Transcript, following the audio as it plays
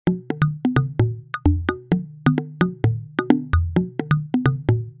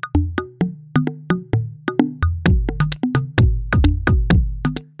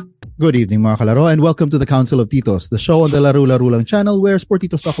Good evening mga kalaro and welcome to the Council of Titos, the show on the Laro Laro Lang channel where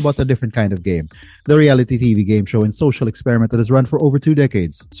Sportitos talk about a different kind of game. The reality TV game show and social experiment that has run for over 2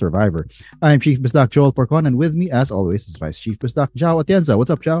 decades, Survivor. I'm Chief Bisdak Joel Porcon and with me as always is Vice Chief Bisdak Jao Atienza.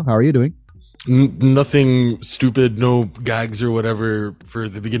 What's up, Jao? How are you doing? Nothing stupid, no gags or whatever for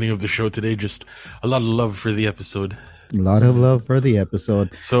the beginning of the show today, just a lot of love for the episode. A lot of love for the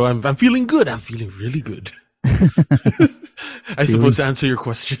episode. So I'm feeling good. I'm feeling really good. I suppose to answer your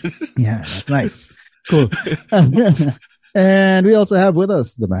question. Yeah, that's nice. Cool. And we also have with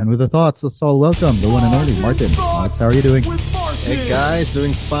us the man with the thoughts. Let's all welcome the one and only Martin. Martin, how are you doing? Hey guys,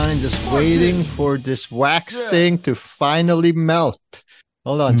 doing fine. Just waiting for this wax thing to finally melt.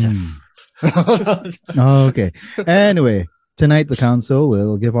 Hold on, Jeff. Okay. Anyway, tonight the council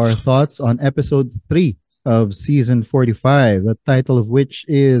will give our thoughts on episode 3 of season 45. The title of which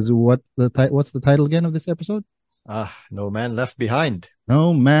is what's the title again of this episode? No Man Left Behind.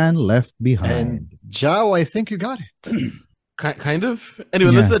 No Man Left Behind. And Jao, I think you got it. Kind of.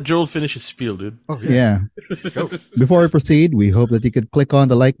 Anyway, let's let Joel finish his spiel, dude. Oh, yeah. Before we proceed, we hope that you could click on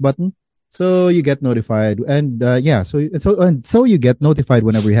the like button so you get notified. And so you get notified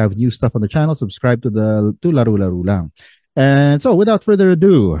whenever we have new stuff on the channel. Subscribe to Laro Laro Lang. And so without further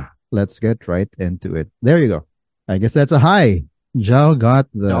ado, let's get right into it. There you go. I guess that's a high. Jao got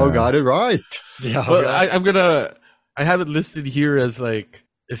it right. Well, I have it listed here as like,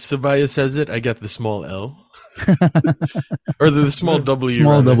 if Sabaya says it, I get the small L. Or the small W.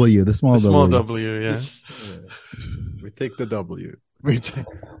 Small rather. W. The small W. Small W, yeah. We take the W. We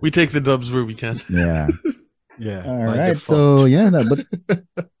take the dubs where we can. Yeah. Yeah. All right. So yeah,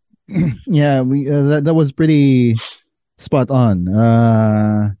 yeah, we that was pretty spot on.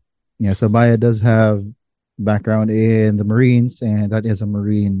 Yeah, Sabaya does have background in the Marines, and that is a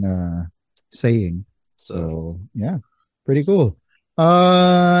Marine saying. So yeah, pretty cool.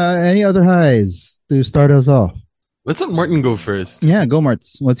 Any other highs to start us off? Let's let Martin go first. Yeah, go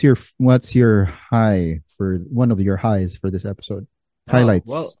Marts. What's your high for one of your highs for this episode? Highlights.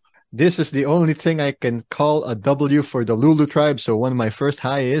 Well, this is the only thing I can call a W for the Lulu tribe. So one of my first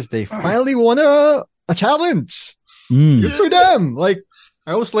high is they finally won a challenge. Good for them. Like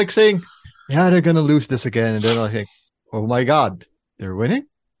I was like saying, yeah, they're gonna lose this again, and then I think, oh my god, they're winning.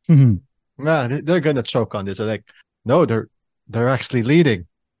 Nah, they're gonna choke on this. They're like, no, they're actually leading.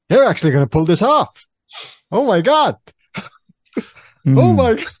 They're actually gonna pull this off. Oh my god. Oh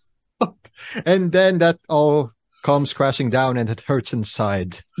my god. And then that all comes crashing down, and it hurts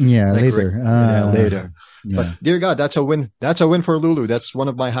inside. Yeah, like, later. Later. Yeah. But dear God, that's a win. That's a win for Lulu. That's one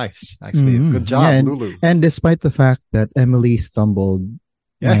of my highs. Actually, good job, Lulu. And despite the fact that Emily stumbled.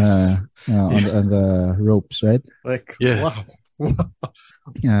 Yes. On the ropes, right? Like, yeah.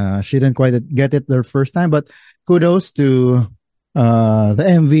 Wow. She didn't quite get it the first time, but kudos to the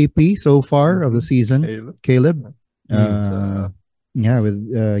MVP so far of the season, Caleb.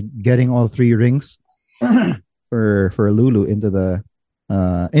 With getting all 3 rings for Lulu into the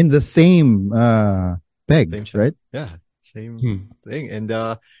in the same peg, right? Yeah, same thing. And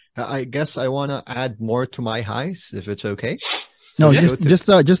I guess I want to add more to my highs, if it's okay. No, just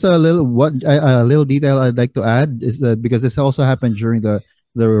a little detail I'd like to add is that because this also happened during the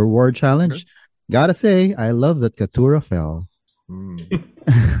reward challenge. Sure. Gotta say, I love that Katura fell.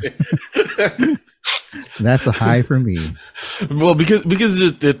 That's a high for me. Well, because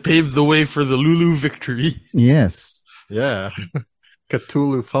it paved the way for the Lulu victory. Yes. Yeah.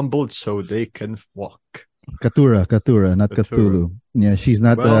 Cthulhu fumbled so they can walk. Katura, not Cthulhu. Yeah, she's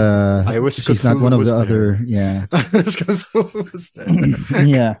not. I wish she's Cthulhu not one of the there. other. Yeah.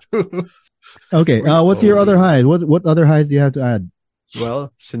 Yeah. Okay. What's your other highs? What other highs do you have to add?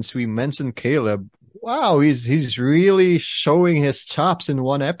 Well, since we mentioned Caleb, wow, he's really showing his chops in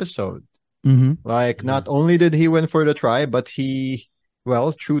one episode. Like, not only did he win for the tribe, but through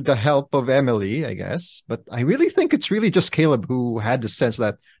the help of Emily, I guess. But I really think it's really just Caleb who had the sense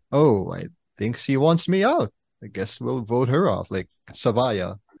that, I think she wants me out. I guess we'll vote her off, like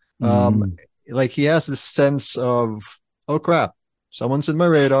Savaya. Like he has this sense of, oh crap, someone's in my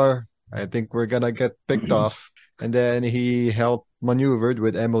radar. I think we're gonna get picked off. And then he helped maneuvered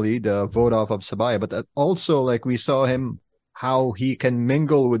with Emily the vote off of Sabaya. But that also, like, we saw him how he can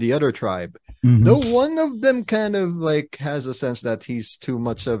mingle with the other tribe. Though one of them kind of like has a sense that he's too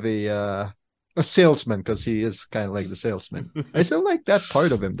much of a salesman, because he is kind of like the salesman. I still like that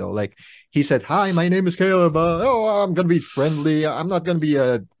part of him though. Like he said, "Hi, my name is Caleb. I'm gonna be friendly. I'm not gonna be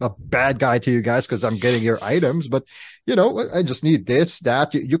a bad guy to you guys because I'm getting your items. But I just need this,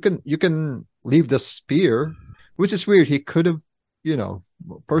 that. You can leave the spear," which is weird. He could have,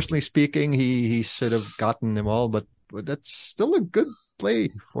 personally speaking, he should have gotten them all. But that's still a good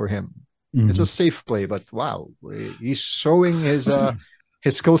play for him. It's a safe play, but wow, he's showing his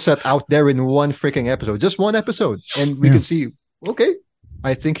skill set out there in one freaking episode, just one episode, and we can see. Okay,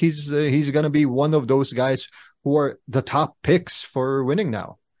 I think he's gonna be one of those guys who are the top picks for winning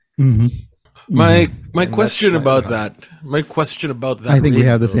now. My question about that. My question about that. I think we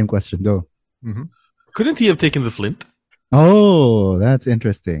have the same question. Go. Couldn't he have taken the flint? Oh, that's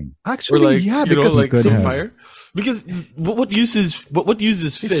interesting. Actually, because like some fire. Because what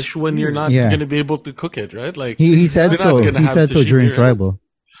uses fish when you're not going to be able to cook it, right? Like he said so. He said so during tribal.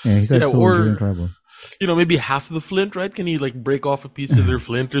 Yeah, he said so during tribal. Maybe half the flint, right? Can he like break off a piece of their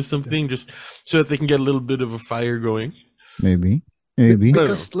flint or something, just so that they can get a little bit of a fire going? Maybe.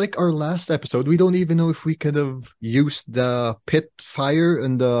 Because like our last episode, we don't even know if we could have used the pit fire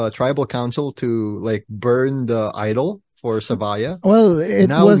in the tribal council to like burn the idol for Sabaya. Well, it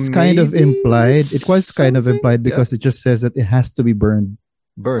was kind of implied. It was kind of implied because it just says that it has to be burned.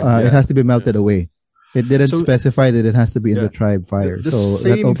 It has to be melted away. It didn't specify that it has to be in the tribe fire. So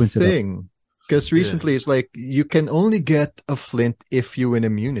that opens it up. Because recently it's like you can only get a flint if you win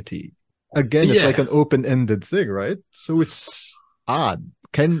immunity. Again, it's like an open-ended thing, right? So it's odd.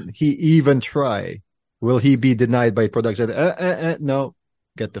 Can he even try? Will he be denied by production? No,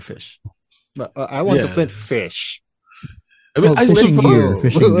 get the fish. But I want the flint fish. I mean, I suppose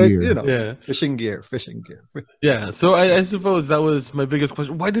fishing gear. Yeah, so I suppose that was my biggest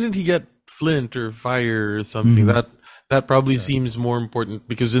question. Why didn't he get flint or fire or something? That probably seems more important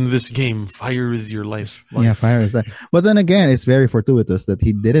because in this game, fire is your life. Yeah, fire is that. But then again, it's very fortuitous that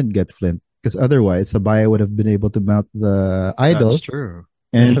he didn't get flint because otherwise, Sabaya would have been able to mount the idol. That's true.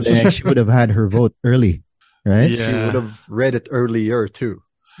 And she would have had her vote early, right? Yeah. She would have read it earlier too,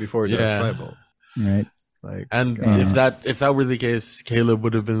 before the tribal. Right. If that were the case, Caleb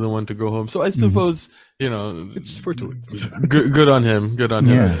would have been the one to go home. So I suppose it's fortuitous. Good on him. Good on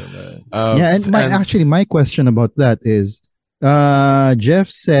him. And my question about that is,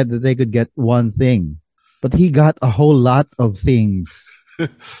 Jeff said that they could get one thing, but he got a whole lot of things.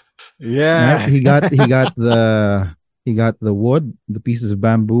 Yeah, right? he got the wood, the pieces of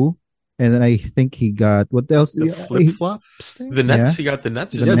bamboo, and then I think he got what else? The flip flops. The nets. He got the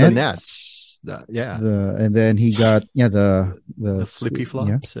nets. The nets. And then he got the flippy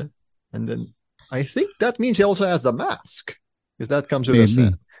flops, and then I think that means he also has the mask because that comes with a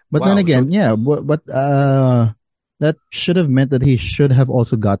set. But then again, but that should have meant that he should have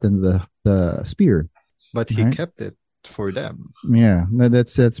also gotten the spear. But he kept it for them. Yeah,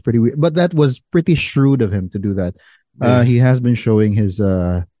 that's pretty weird. But that was pretty shrewd of him to do that. He has been showing his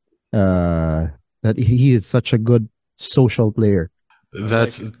that he is such a good social player.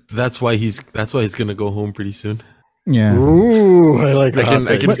 That's why he's gonna go home pretty soon. Yeah. Ooh, I like that.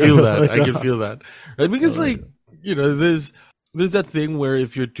 I can feel that. I can feel that. Right? Because there's that thing where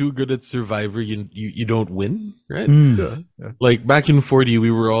if you're too good at Survivor, you don't win, right? Yeah. Like back in 40,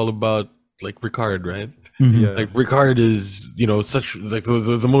 we were all about like Ricard, right? Mm-hmm. Yeah. Like Ricard is such like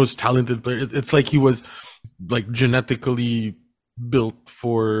the most talented player. It's like he was like genetically built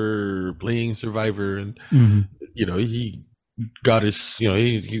for playing Survivor, and he got his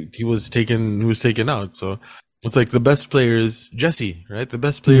he was taken out. So it's like the best players, Jesse, right? The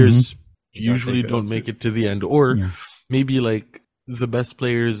best players usually don't make it to the end, or maybe like the best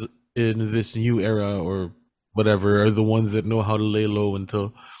players in this new era or whatever are the ones that know how to lay low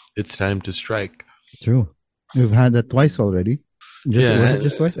until it's time to strike. True. We've had that twice already.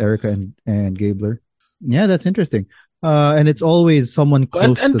 Just twice, Erica and Gabler. Yeah, that's interesting. And it's always someone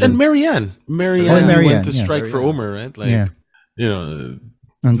close to them. And Marianne went to strike for Omer, right? Like,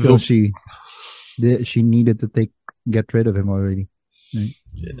 until she needed to get rid of him already. Right?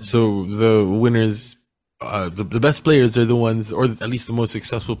 So the winners, the best players are the ones, or at least the most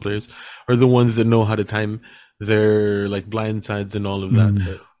successful players, are the ones that know how to time their like blind sides and all of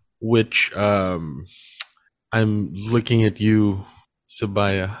that. Which I'm looking at you,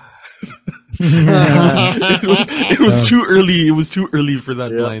 Sabaya. it was too early. It was too early for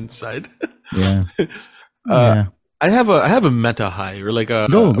that blind side. I have a meta high, or like a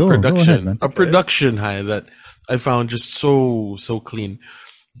production high that I found just so clean.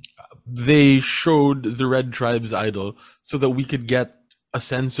 They showed the Red Tribe's idol so that we could get a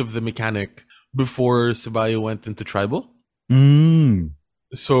sense of the mechanic before Sabaya went into tribal.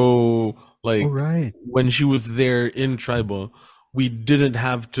 So like when she was there in tribal, we didn't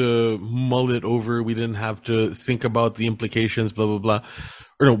have to mull it over. We didn't have to think about the implications, blah, blah, blah.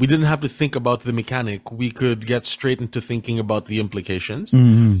 Or no, we didn't have to think about the mechanic. We could get straight into thinking about the implications.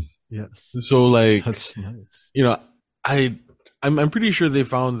 Yes. So like, that's nice. I'm pretty sure they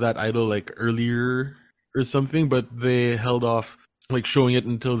found that idol like earlier or something, but they held off like showing it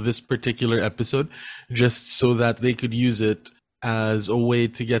until this particular episode, just so that they could use it as a way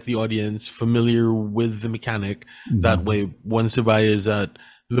to get the audience familiar with the mechanic. That way, once Sabaya is at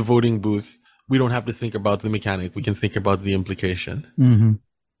the voting booth, we don't have to think about the mechanic. We can think about the implication.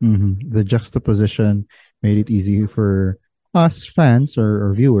 The juxtaposition made it easy for us fans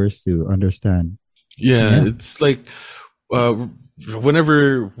or viewers to understand. Yeah, it's like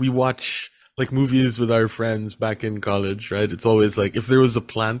whenever we watch like movies with our friends back in college, right? It's always like if there was a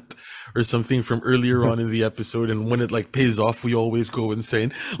plant or something from earlier on in the episode, and when it like pays off, we always go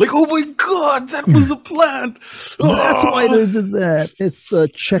insane. Like, oh my god, that was a plant! That's why they did that. It's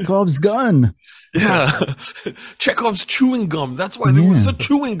Chekhov's gun. Yeah, Chekhov's chewing gum. That's why there was a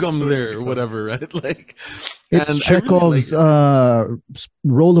chewing gum there, or whatever, right? Like, it's Chekhov's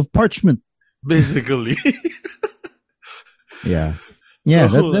roll of parchment, basically. Yeah,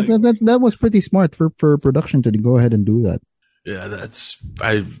 so, that was pretty smart for production to go ahead and do that. Yeah,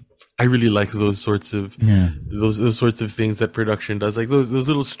 I really like those sorts of those sorts of things that production does, like those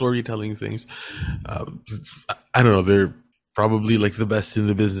little storytelling things. I don't know, they're probably like the best in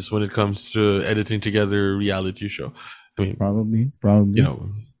the business when it comes to editing together a reality show. I mean, probably. You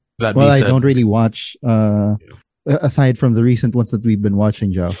know, that. Well, I don't really watch. Aside from the recent ones that we've been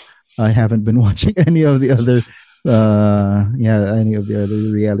watching, Joe, I haven't been watching any of the other. Any of the other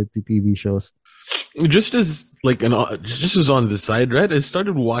reality TV shows. Just as on the side, right? I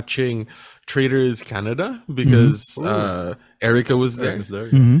started watching Traders Canada because Erica was there.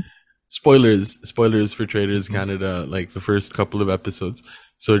 Spoilers for Traders Canada, like the first couple of episodes.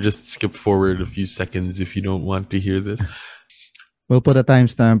 So just skip forward a few seconds if you don't want to hear this. We'll put a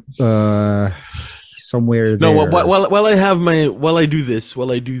timestamp somewhere there. No, while I do this,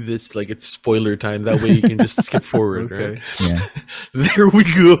 like it's spoiler time. That way you can just skip forward. Okay. Right? Yeah. There we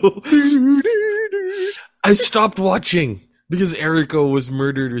go. I stopped watching because Erica was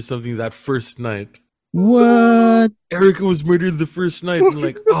murdered or something that first night. What? Erica was murdered the first night. I'm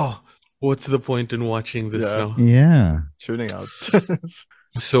like, oh, what's the point in watching this now? Yeah. Tuning out.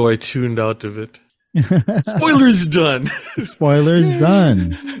 So I tuned out of it. Spoilers done. Spoilers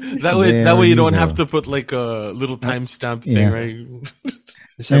done. That way you don't have to put like a little timestamp thing, right?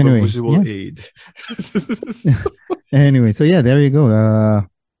 Just have a visual aid. Anyway, so there you go.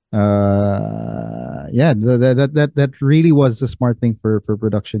 That really was a smart thing for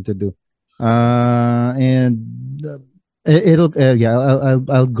production to do. I'll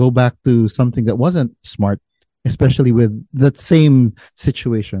go back to something that wasn't smart, especially with that same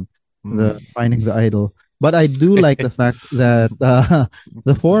situation. The finding the idol, but I do like the fact that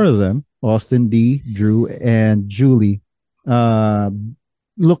the four of them, Austin, D, Drew, and Julie,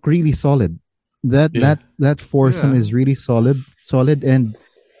 look really solid. That foursome is really solid, and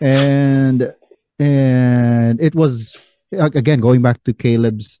it was again going back to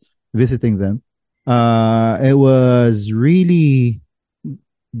Caleb's visiting them. It was really,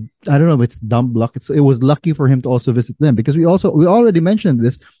 I don't know if it's dumb luck. It was lucky for him to also visit them because we already mentioned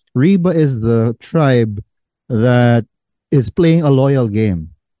this. Reba is the tribe that is playing a loyal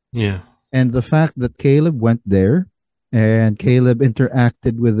game. Yeah. And the fact that Caleb went there and Caleb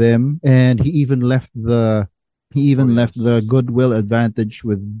interacted with them and he even left the goodwill advantage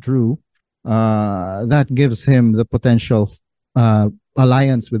with Drew, that gives him the potential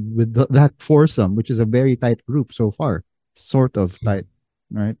alliance with that foursome, which is a very tight group so far. Sort of tight,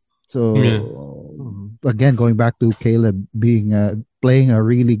 right? So again, going back to Caleb being playing a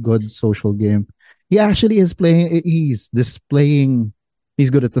really good social game. He actually is playing. He's displaying.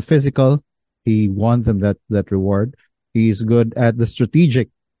 He's good at the physical. He won them that reward. He's good at the strategic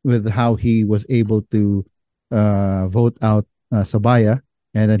with how he was able to vote out Sabaya,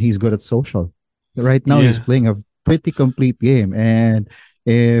 and then he's good at social. Right now, he's playing a pretty complete game, and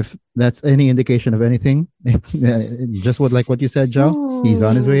if that's any indication of anything, just what you said, Joe, he's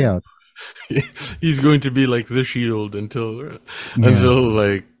on his way out. He's going to be like the Shield until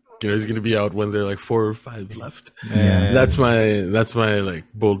like he's going to be out when there are like 4 or 5 left. Yeah. That's my like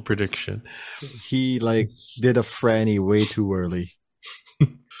bold prediction. He like did a Franny way too early.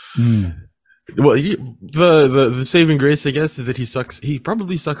 Well, the saving grace, I guess, is that he sucks. He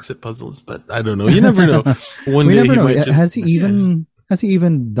probably sucks at puzzles, but I don't know. You never know. We never know. Has he even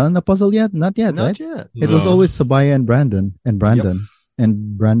done a puzzle yet? Not yet. Not right? yet. It was always Sabaya and Brandon.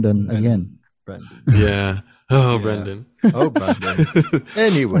 And Brandon again. Brandon. Yeah. Oh, Brandon. Oh, Brandon.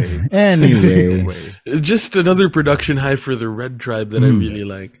 Anyway. Just another production high for the Red Tribe that I really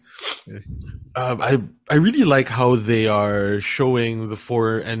like. I really like how they are showing the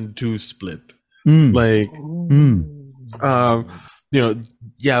 4 and 2 split. Like, of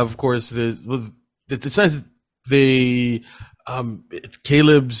course, it's nice that they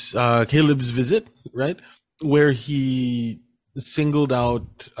Caleb's visit, right, where he singled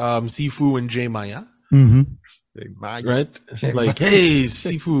out Sifu and J Maya. Mm-hmm. Right? Like, hey,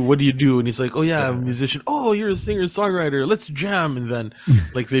 Sifu, what do you do? And he's like, oh yeah, I'm a musician. Oh, you're a singer-songwriter. Let's jam. And then,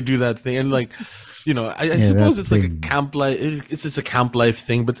 like, they do that thing. And like, you know, I suppose it's like a camp life. It's a camp life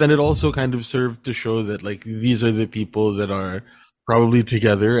thing, but then it also kind of served to show that like these are the people that are probably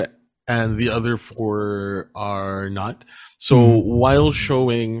together and the other four are not. So while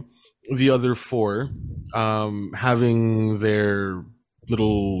showing the other four, having their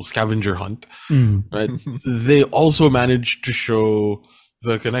little scavenger hunt, right? They also managed to show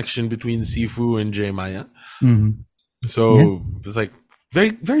the connection between Sifu and J Maya. So it's like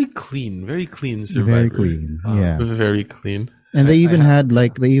very clean Survivor. Very clean, very clean. And they even had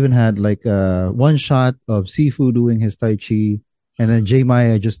like one shot of Sifu doing his Tai Chi, and then J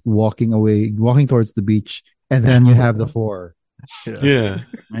Maya just walking towards the beach, and then you have the four. Yeah.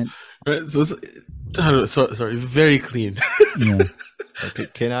 Right. So it's, sorry, very clean. Yeah. Okay,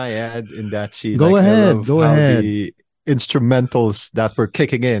 can I add in that scene? Go ahead. The instrumentals that were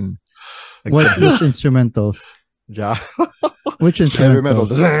kicking in. Like, which instrumentals? Yeah. Which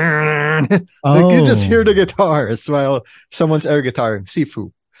instrumentals? Like you just hear the guitars while someone's air guitaring.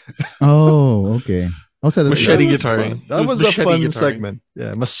 Sifu. Oh, okay. Also, machete guitaring. That was a fun segment.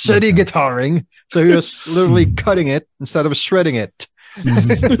 Yeah, machete guitaring. So he was literally cutting it instead of shredding it.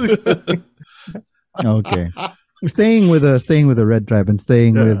 Okay. Staying with the Red Tribe and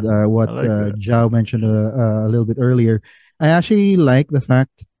staying with what Zhao mentioned a little bit earlier, I actually like the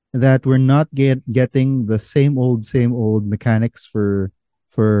fact that we're not getting the same old mechanics for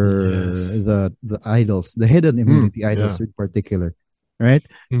the idols, the hidden immunity idols in particular, right?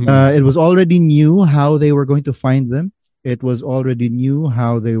 It was already new how they were going to find them. It was already new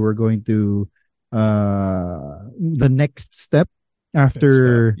how they were going to the next step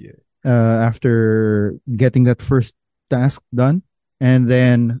after getting that first task done, and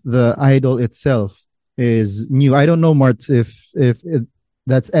then the idol itself is new. I don't know, Martz, if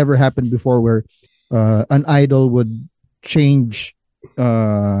that's ever happened before, where an idol would change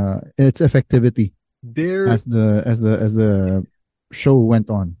its effectivity as the show went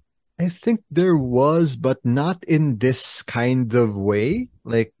on. I think there was, but not in this kind of way.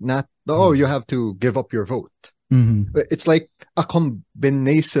 Like, not you have to give up your vote. It's like a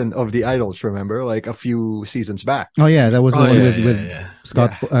combination of the idols, remember, like a few seasons back. Oh yeah, that was the one with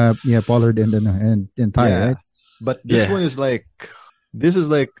Scott Pollard and Ty, right? But this one is like,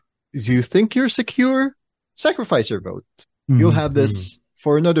 do you think you're secure? Sacrifice your vote. You'll have this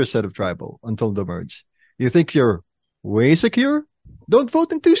for another set of tribal until the merge. You think you're way secure? Don't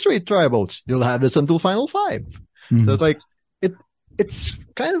vote in 2 straight tribals. You'll have this until final 5. So it's like it's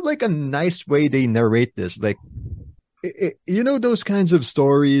kind of like a nice way they narrate this. Like, you know, those kinds of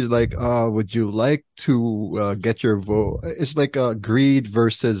stories, like, would you like to get your vote? It's like a greed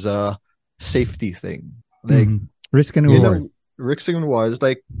versus a safety thing. Like, risk and reward. Risk and reward is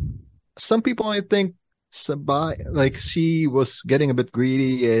like, some people might think like she was getting a bit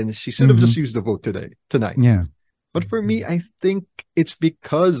greedy and she should have just used the vote tonight. Yeah. But for me, I think it's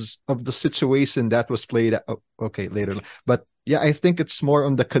because of the situation that was played out. Okay, later. But yeah, I think it's more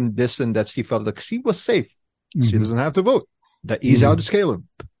on the condition that she felt like she was safe. She doesn't have to vote. The ease out is Caleb.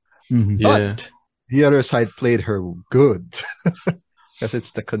 But the other side played her good. Because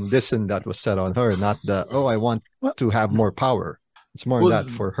it's the condition that was set on her, not the, I want to have more power. It's more that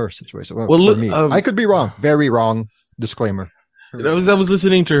for her situation. For me, I could be wrong. Very wrong. Disclaimer. I was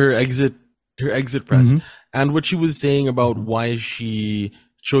listening to her exit press, and what she was saying about why she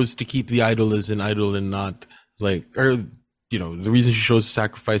chose to keep the idol as an idol and not the reason she chose to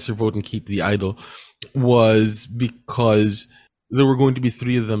sacrifice her vote and keep the idol was because there were going to be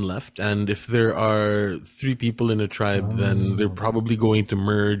 3 of them left, and if there are 3 people in a tribe, then they're probably going to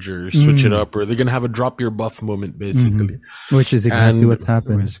merge or switch it up, or they're going to have a drop your buff moment, basically. Which is exactly what's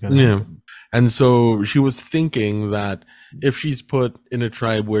happened. And so she was thinking that if she's put in a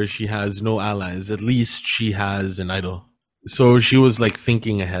tribe where she has no allies, at least she has an idol. So she was like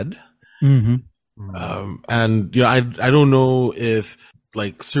thinking ahead. And I don't know if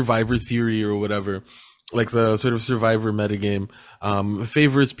like Survivor theory or whatever, like the sort of Survivor metagame,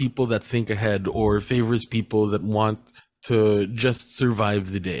 favors people that think ahead or favors people that want to just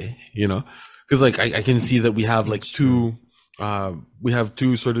survive the day, you know? Because like I can see that we have like two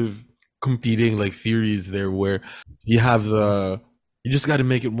sort of competing like theories there, where you have you just got to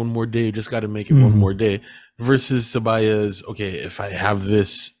make it one more day, one more day, versus Sabaya's, okay, if I have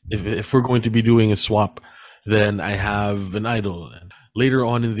this, if we're going to be doing a swap, then I have an idol, later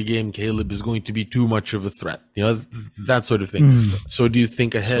on in the game, Caleb is going to be too much of a threat. You know, that sort of thing. So do you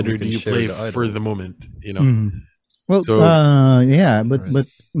think ahead or do you play for the moment? You know? Well, yeah, but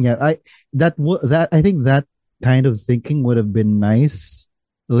yeah, I think that kind of thinking would have been nice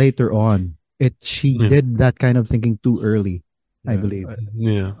later on. She did that kind of thinking too early, I believe.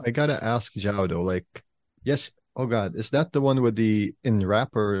 I gotta ask Zhao though, like, yes, oh god, is that the one with the in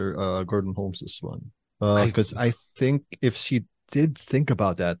rap or Gordon Holmes's one? Because I think if she did think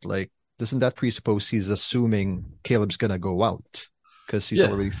about that, like, doesn't that presuppose she's assuming Caleb's gonna go out? Because she's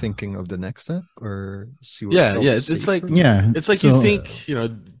already thinking of the next step, or it's like so, you think, you know,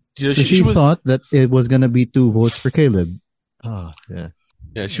 so she thought that it was gonna be 2 votes for Caleb.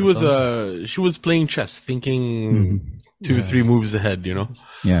 Yeah, she was playing chess, thinking 2-3 moves ahead, you know.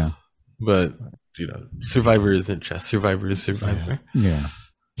 Yeah, but you know, Survivor isn't chess. Survivor is Survivor. Yeah,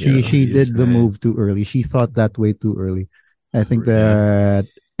 she did the move too early. She thought that way too early. I think that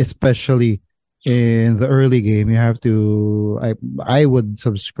especially in the early game, you have to. I would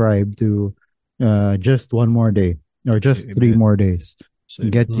subscribe to just 1 more day or just 3 more days.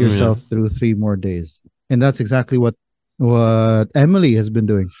 Get yourself through 3 more days, and that's exactly what Emily has been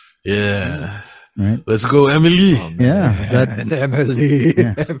doing. Yeah. Right. Let's go, Emily. Emily. Yeah.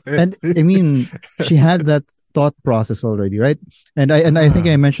 And I mean, she had that thought process already, right? And I think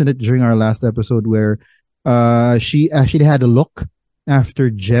I mentioned it during our last episode where she actually had a look after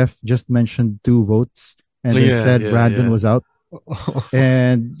Jeff just mentioned 2 votes and they said Brandon was out.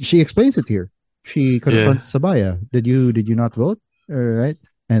 And she explains it here. She confronts Sabaya. Did you not vote? Right.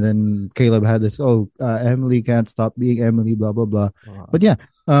 And then Caleb had this, Emily can't stop being Emily, blah, blah, blah. But yeah,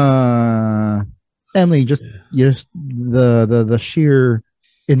 Emily, just the sheer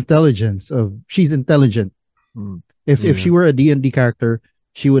intelligence of, she's intelligent. If she were a D&D character,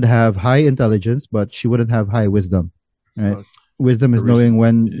 she would have high intelligence, but she wouldn't have high wisdom. Right? Wisdom is knowing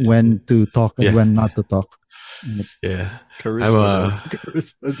when to talk and when not to talk. Yeah. Charisma.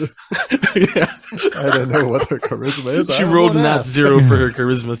 I don't know what her charisma is. She rolled nat 0 for her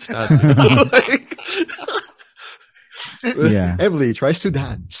charisma stat. Yeah. Emily tries to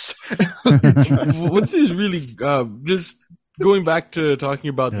dance. What's this really just going back to talking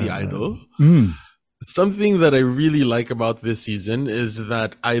about the idol? Something that I really like about this season is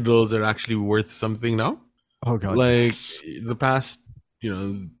that idols are actually worth something now. Oh god. Like the past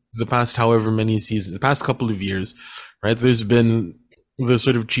however many seasons, the past couple of years, right? There's been the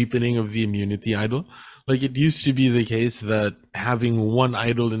sort of cheapening of the immunity idol. Like it used to be the case that having 1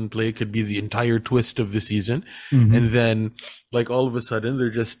 idol in play could be the entire twist of the season. And then like all of a sudden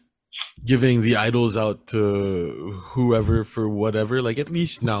they're just giving the idols out to whoever for whatever. Like at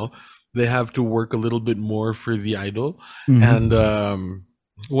least now they have to work a little bit more for the idol. And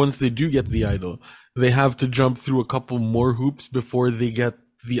once they do get the idol, they have to jump through a couple more hoops before they get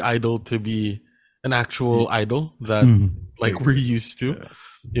the idol to be an actual idol that like we're used to.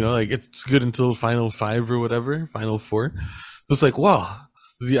 You know, like it's good until final 5 or whatever, final 4. So it's like, wow,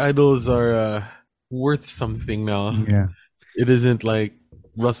 the idols are worth something now. Yeah. It isn't like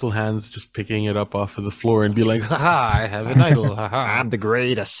Russell Hands just picking it up off of the floor and be like, haha, I have an idol. Haha. I'm the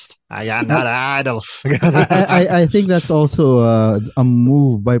greatest. I am not an idol. I think that's also a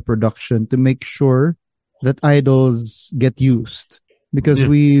move by production to make sure that idols get used. Because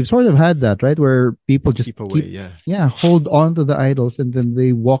we've sort of had that, right? Where people just hold on to the idols and then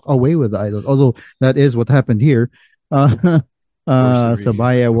they walk away with the idols. Although that is what happened here.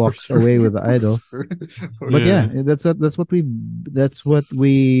 Sabaya walks away with the idol. But that's what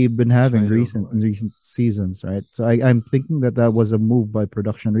we've been having in recent seasons, right? So I'm thinking that was a move by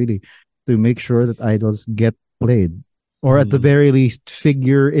production really to make sure that idols get played. Or at the very least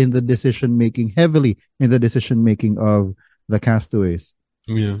figure in the decision making, heavily in the decision making of the castaways.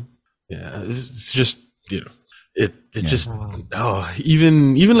 Yeah. It's just, you know, it just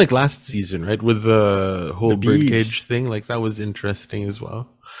even like last season, right, with the whole birdcage thing, like that was interesting as well.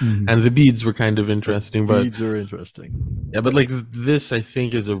 And the beads were kind of interesting. Beads are interesting. Yeah, but like this, I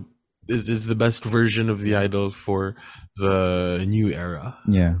think is the best version of the idol for the new era.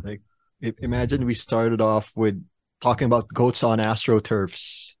 Yeah. Like imagine we started off with talking about goats on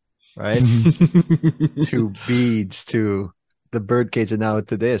astroturfs, right? To beads, to the birdcage, and now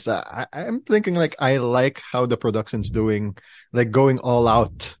to this. I'm thinking like I like how the production's doing, like going all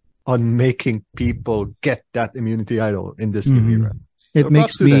out on making people get that immunity idol in this new era. It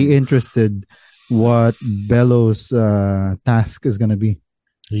makes me interested what Bello's task is going to be.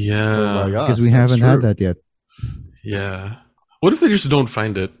 Yeah. Because we haven't had that yet. Yeah. What if they just don't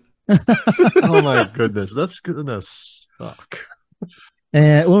find it? Oh my goodness. That's gonna suck.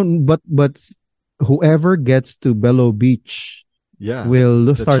 But whoever gets to Bello Beach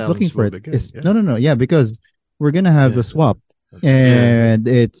will start looking for it. No. Yeah, because we're gonna have a swap, and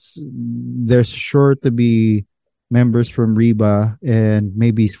there's sure to be members from Reba and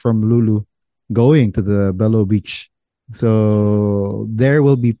maybe from Lulu going to the Bello Beach. So there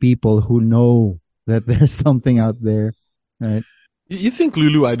will be people who know that there's something out there, right? You think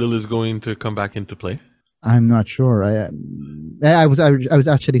Lulu Idol is going to come back into play? I'm not sure. I was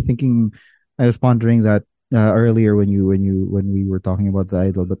actually thinking, I was pondering that earlier when we were talking about the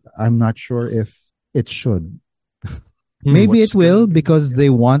idol, but I'm not sure if it should. Maybe it will because they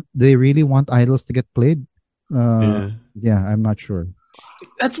really want idols to get played. Yeah, I'm not sure.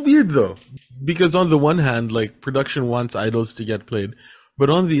 That's weird though, because on the one hand, like production wants idols to get played, but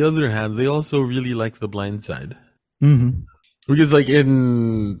on the other hand, they also really like the blind side. Mm-hmm. Because like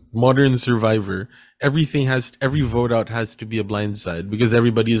in Modern Survivor, every vote out has to be a blind side because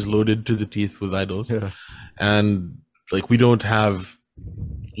everybody is loaded to the teeth with idols, and like we don't have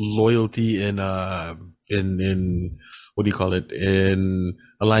loyalty in what do you call it, in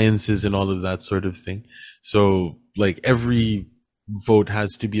alliances and all of that sort of thing. So like every vote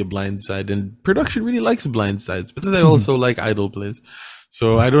has to be a blind side, and production really likes blind sides, but they also like idol plays.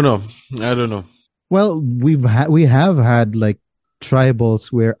 So I don't know. Well, we have had like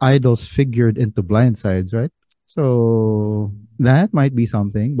tribals where idols figured into blind sides, right? So that might be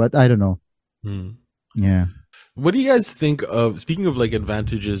something, but I don't know. Yeah. What do you guys think of, speaking of like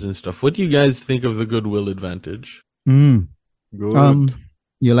advantages and stuff, what do you guys think of the goodwill advantage? Good.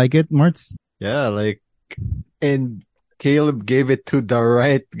 You like it, Martz? Yeah, like, and Caleb gave it to the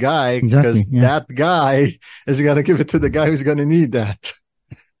right guy because that guy is going to give it to the guy who's going to need that.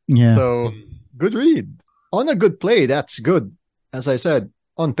 Yeah. So good read. On a good play, that's good. As I said,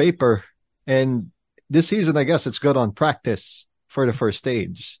 on paper. And this season, I guess it's good on practice for the first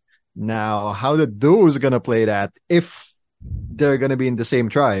stage. Now, how the duo is going to play that, if they're going to be in the same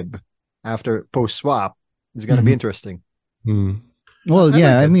tribe after post-swap, is going to be interesting. Well,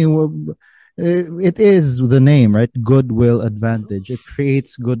 I mean, it is the name, right? Goodwill advantage. It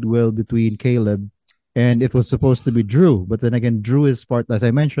creates goodwill between Caleb, and it was supposed to be Drew. But then again, Drew is part, as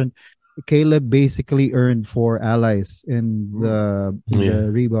I mentioned, Caleb basically earned 4 allies in the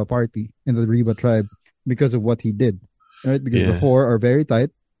Reba party, in the Reba tribe, because of what he did, right? Because the 4 are very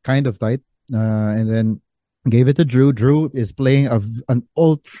tight, kind of tight, and then gave it to Drew. Drew is playing an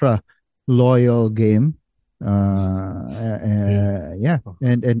ultra loyal game. And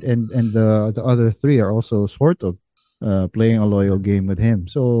the other 3 are also sort of playing a loyal game with him.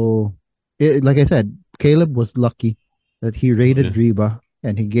 So, like I said, Caleb was lucky that he raided Reba,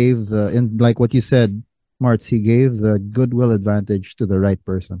 and he gave like what you said, Martz, he gave the goodwill advantage to the right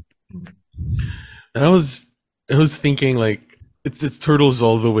person. And I was thinking like it's turtles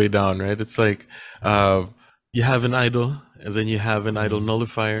all the way down, right? It's like you have an idol, and then you have an idol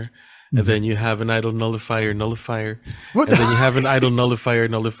nullifier. And then you have an idol nullifier, and then you have an idol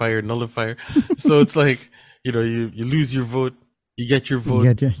nullifier. So it's like, you lose your vote, you get your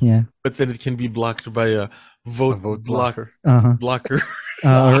vote, but then it can be blocked by a vote blocker.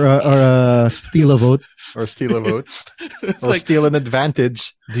 Or steal a vote. Or steal a vote. Or steal an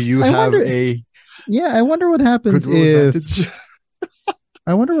advantage. Do you have a... Yeah, I wonder what happens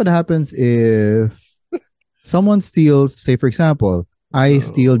I wonder what happens if someone steals, say for example, I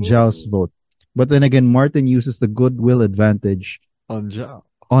steal Zhao's vote. But then again, Martin uses the goodwill advantage on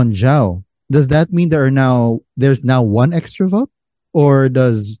Zhao. Does that mean there's now 1 extra vote? Or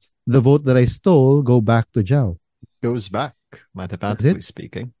does the vote that I stole go back to Zhao? Goes back, mathematically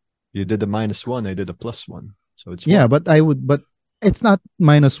speaking. You did a -1, I did a +1. So it's 1. Yeah, but it's not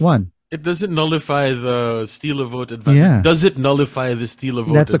 -1. It doesn't nullify the steal a vote advantage. Yeah. Does it nullify the steal a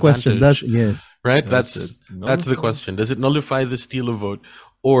vote advantage? That's the question. Yes. Right? That's the question. Does it nullify the steal a vote?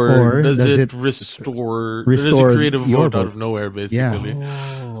 Or does it restore does it create a vote out of nowhere, basically?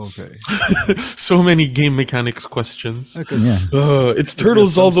 Yeah. Oh, okay. So many game mechanics questions. Yeah. It's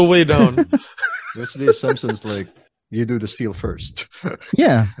turtles all the way down. There's the assumptions like you do the steal first.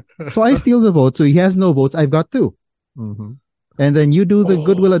 Yeah. So I steal the vote, so he has no votes. I've got 2. Mm-hmm. And then you do the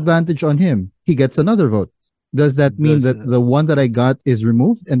goodwill advantage on him. He gets another vote. Does that mean that the one that I got is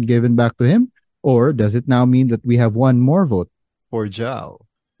removed and given back to him? Or does it now mean that we have 1 more vote? For Zhao.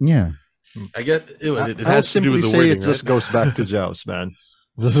 Yeah. I get it has to do with the wording, it just goes back to Zhao's, man.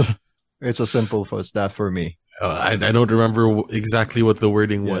 It's as simple as that for me. I don't remember exactly what the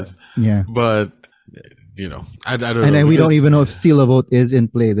wording was. Yeah. But I don't know. And we don't even know if steal a vote is in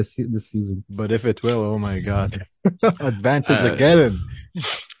play this season. But if it will, oh my god. Advantage again.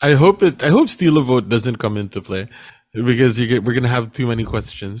 I hope steal a vote doesn't come into play, because we're going to have too many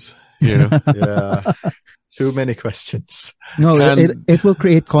questions. Yeah. Too many questions. No, it will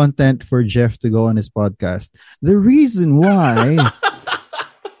create content for Jeff to go on his podcast. The reason why.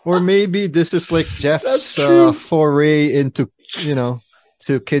 Or maybe this is like Jeff's foray into,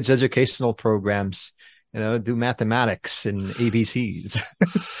 to kids' educational programs. Do mathematics and ABCs.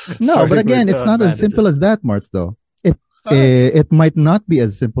 No, but again, it's not as simple as that, Marts, though. It might not be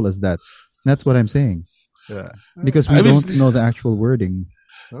as simple as that. That's what I'm saying. Yeah. Because we don't know the actual wording.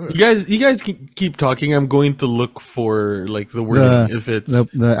 You guys keep talking. I'm going to look for like the wording if it's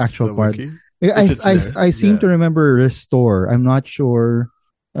the actual part. I seem to remember restore. I'm not sure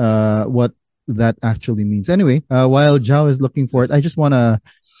what that actually means. Anyway, while Zhao is looking for it, I just wanna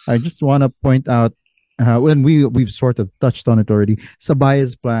point out when we've sort of touched on it already.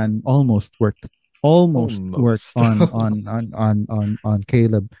 Sabaya's plan almost worked. Almost worked on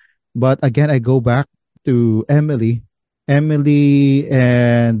Caleb. But again, I go back to Emily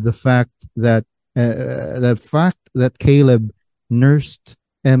and the fact that Caleb nursed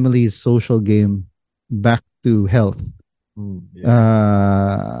Emily's social game back to health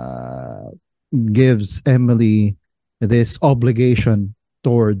gives Emily this obligation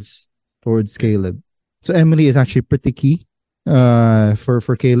towards Caleb. So Emily is actually pretty key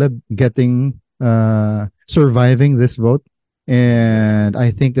for Caleb getting surviving this vote. And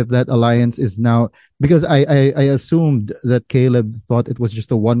I think that alliance is now, because I assumed that Caleb thought it was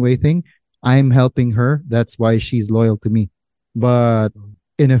just a one-way thing. I'm helping her. That's why she's loyal to me. But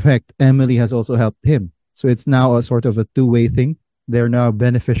in effect, Emily has also helped him. So it's now a sort of a two-way thing. They're now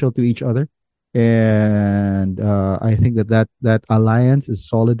beneficial to each other. And I think that alliance is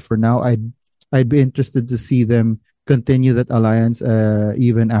solid for now. I'd be interested to see them continue that alliance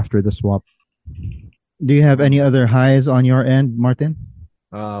even after the swap. Do you have any other highs on your end, Martin?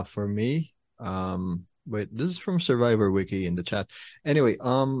 For me, wait, this is from Survivor Wiki in the chat. Anyway,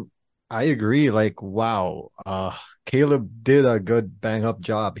 I agree. Like, wow, Caleb did a good bang up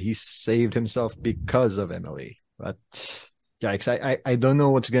job. He saved himself because of Emily. But yikes, I don't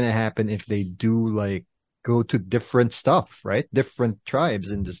know what's gonna happen if they do like go to different stuff, right? Different tribes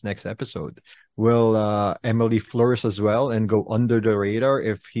in this next episode. Will Emily flourish as well and go under the radar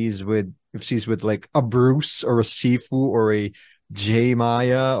if she's with like a Bruce or a Sifu or a J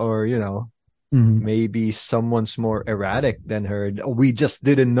Maya or maybe someone's more erratic than her? We just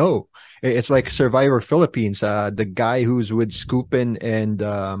didn't know. It's like Survivor Philippines, the guy who's with Scoopin and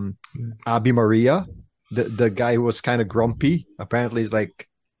Abby Maria, the guy who was kind of grumpy. Apparently he's like,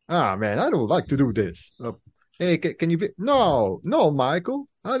 man, I don't like to do this. Hey, can you no Michael,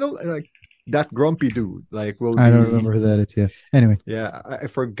 I don't like that grumpy dude. Like, I don't remember who that is. Yeah. Anyway. Yeah, I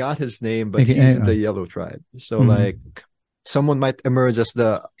forgot his name, but he's in the Yellow Tribe. So like, someone might emerge as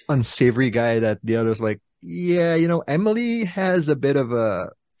the unsavory guy that the others like. Yeah, Emily has a bit of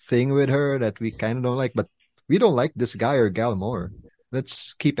a thing with her that we kind of don't like, but we don't like this guy or gal more.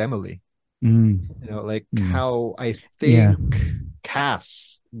 Let's keep Emily. How I think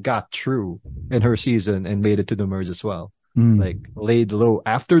Cass got through in her season and made it to the merge as well. Like laid low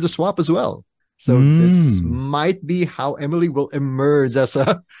after the swap as well. So this might be how Emily will emerge as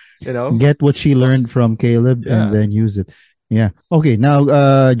a, get what she learned from Caleb and then use it. Yeah. Okay. Now,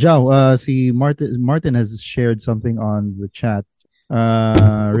 Zhao, see Martin has shared something on the chat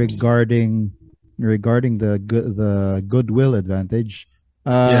regarding the goodwill advantage.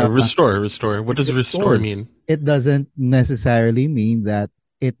 Restore. What does restore mean? It doesn't necessarily mean that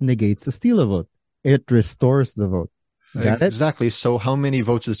it negates the steal a vote. It restores the vote. Got exactly. So how many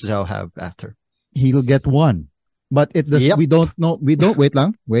votes does Zhao have after? He'll get one. But it does. We don't know.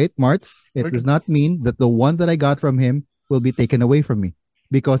 Wait, Marts. It does not mean that the one that I got from him will be taken away from me,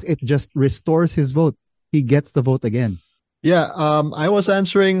 because it just restores his vote. He gets the vote again. Yeah. I was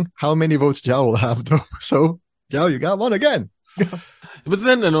answering how many votes Zhao will have though. So Zhao, you got one again. But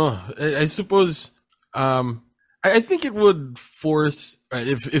then, I suppose, I think it would force, right,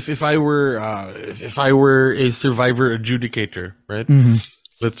 if I were a survivor adjudicator, right? Mm-hmm.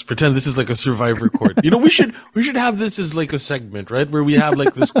 Let's pretend this is like a survivor court. We should have this as like a segment, right? Where we have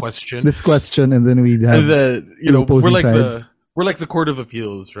like this question, and then we have, we're like the court of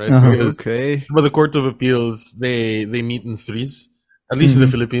appeals, right? Okay. But the court of appeals, they meet in threes, at least in the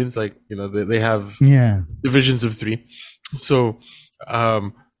Philippines. Like, they have divisions of three. So,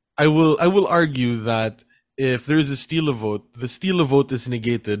 I will argue that if there is a steal a vote, the steal a vote is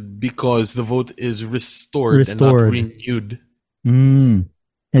negated because the vote is restored. And not renewed.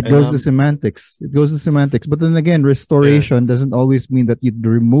 It goes to semantics. But then again, restoration doesn't always mean that you'd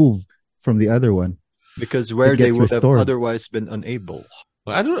remove from the other one. Because where they would have otherwise been unable.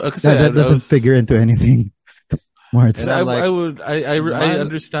 I don't know. That doesn't figure into anything. Martin. And I'm like, I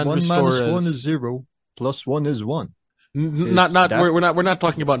understand one restore minus as, one is 0, plus 1 is 1. We're not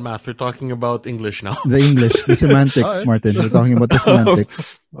talking about math. We're talking about English now. The English, the semantics, Alright. Martin. We're talking about the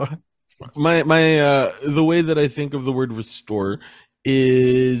semantics. The way that I think of the word restore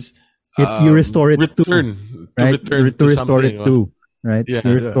is You restore it return, to, right? return to to restore it something. to, right? Yeah.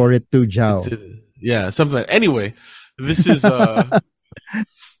 You restore it to Zhao. Something like, anyway, this is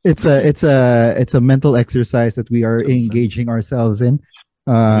It's a mental exercise that we are engaging ourselves in.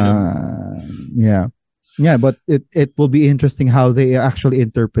 Yeah, but it will be interesting how they actually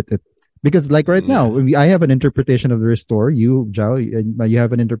interpret it, because like right now I have an interpretation of the restore. You, Zhao, you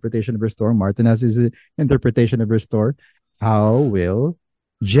have an interpretation of restore. Martin has his interpretation of restore. How will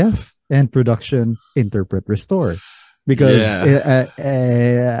Jeff and production interpret restore? Because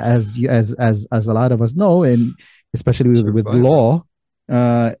as a lot of us know, and especially with law,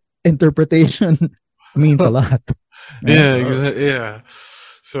 interpretation means a lot. Right? Yeah.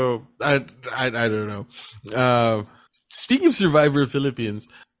 So I don't know. Speaking of Survivor Philippines,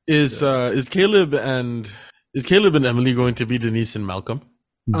 is Caleb and Emily going to be Denise and Malcolm?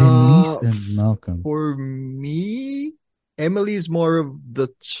 Denise and Malcolm. For me, Emily's more of the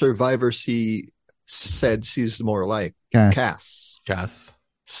Survivor said she's more like Cass.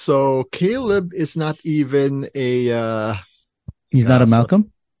 So Caleb is not even a he's not a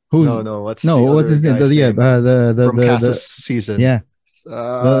Malcolm? No, what's his name? From Cass's season. Yeah.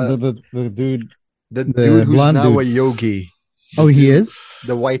 The dude who's now dude. a yogi. Oh, he is?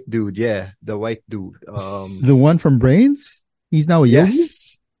 The white dude, yeah. The white dude. The one from Brains? He's now a yogi?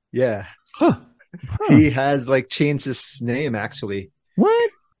 Yes. Yeah. Huh. He has changed his name actually. What?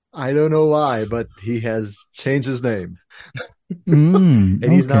 I don't know why, but he has changed his name. And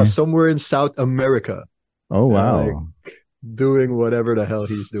he's now somewhere in South America. Oh, wow. Doing whatever the hell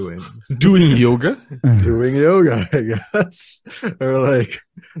he's doing. Doing yoga? Doing yoga, I guess. Or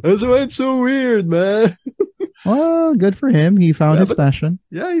that's why it's so weird, man. Well, good for him. He found his passion.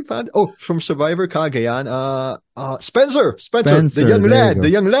 Yeah, he found. Oh, from Survivor Cagayan, Spencer, the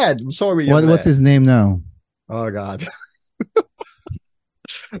young lad. I'm sorry, what's his name now? Oh God,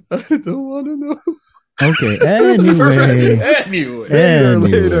 I don't want to know. Okay. Anyway.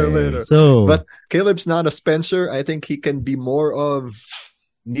 Later. So, but Caleb's not a Spencer. I think he can be more of.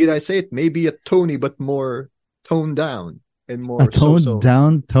 Need I say it? Maybe a Tony, but more toned down and more toned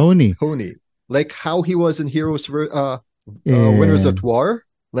down Tony. Like how he was in Heroes Winners at War.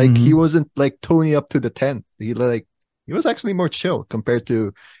 He wasn't like Tony up to the 10th. He was actually more chill compared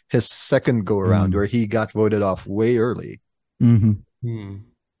to his second go around where he got voted off way early.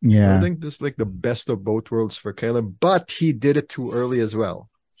 Yeah. I think this is the best of both worlds for Caleb, but he did it too early as well.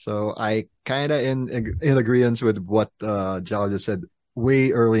 So I kind of in agreement with what Zhao just said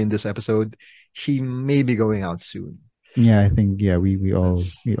way early in this episode. He may be going out soon. Yeah, I think we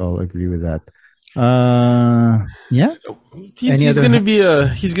all agree with that. He's gonna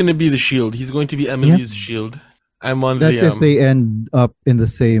be the shield. He's going to be Emily's shield. I'm on that's if they end up in the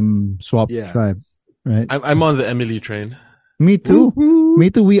same swap tribe, right? I'm on the Emily train. Me too. Me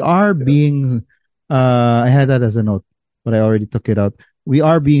too. We are being I had that as a note, but I already took it out. We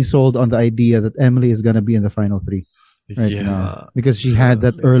are being sold on the idea that Emily is gonna be in the final 3 now. Because she had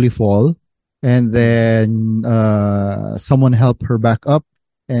that early fall, and then someone helped her back up,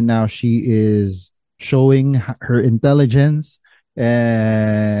 and now she is showing her intelligence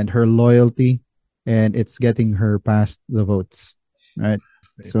and her loyalty, and it's getting her past the votes, right?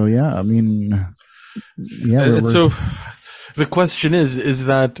 So I mean, so the question is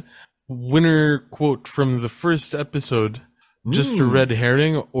that winner quote from the first episode just a red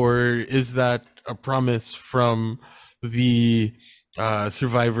herring, or is that a promise from the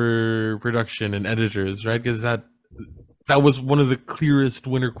Survivor production and editors, right? Because that was one of the clearest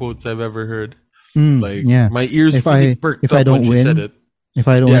winner quotes I've ever heard. My ears perked up when she said it. If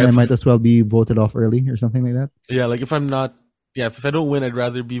I don't win, I might as well be voted off early or something like that. Yeah, if I don't win, I'd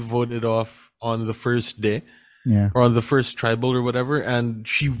rather be voted off on the first day. Yeah. Or on the first tribal or whatever, and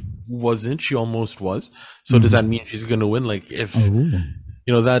she wasn't. She almost was. So does that mean she's gonna win?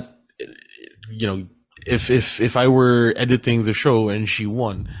 If I were editing the show and she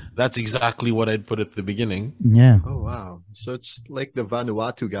won, that's exactly what I'd put at the beginning. Yeah. Oh wow. So it's like the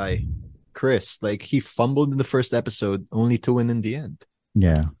Vanuatu guy, Chris. He fumbled in the first episode, only to win in the end.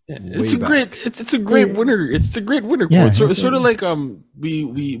 Yeah. It's a great winner. It's a great winner quote. So it's sort of like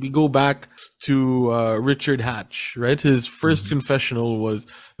we go back to Richard Hatch, right? His first confessional was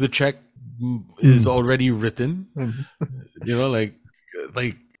the check is already written. Something like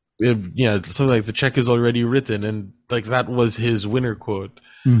the check is already written, and that was his winner quote.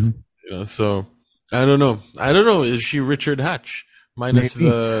 Mm-hmm. So I don't know. Is she Richard Hatch minus Maybe.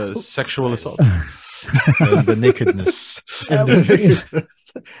 the sexual assault? And the nakedness.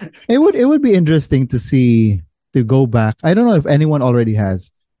 It would be interesting to go back. I don't know if anyone already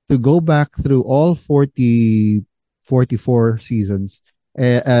has to go back through all 44 seasons.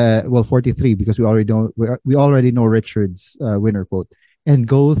 Well, 43 because we already know Richard's winner quote, and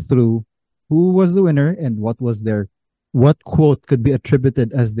go through who was the winner and what quote could be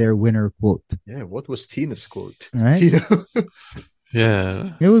attributed as their winner quote. Yeah, what was Tina's quote? Right?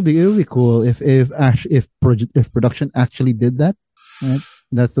 Yeah, it would be cool if production actually did that. Right?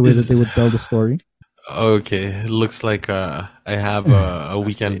 That's the way that they would tell the story. Okay, looks like I have a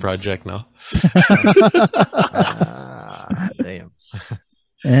weekend project now. Damn.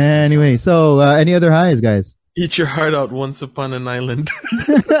 Anyway, so any other highs, guys? Eat your heart out once upon an island.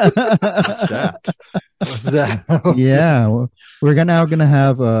 What's that? What's that? Yeah, we're now gonna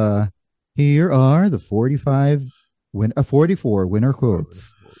have here are the 44 winner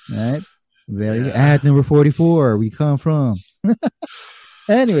quotes. Right? There you go. At number 44, we come from.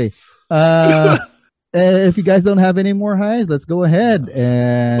 Anyway, if you guys don't have any more highs, let's go ahead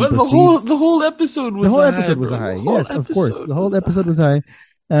and the whole episode was a high. Yes, of course, the whole episode was high,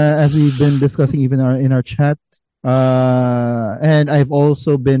 as we've been discussing even in our chat. And I've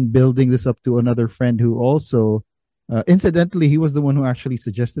also been building this up to another friend who also, incidentally, he was the one who actually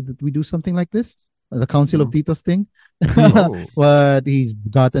suggested that we do something like this, the Council of Titos thing. But he's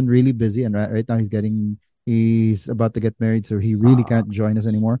gotten really busy, and right now he's about to get married, so he really can't join us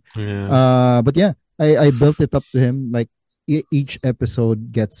anymore. Yeah. But yeah, I built it up to him. Like each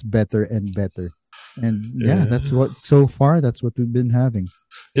episode gets better and better, and that's what we've been having.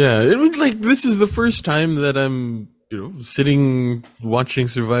 Yeah, it was like this is the first time that I'm sitting watching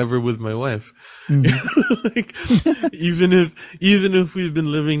Survivor with my wife. Like even if we've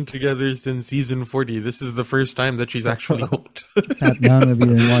been living together since season 40, this is the first time that she's actually hooked. Sat down with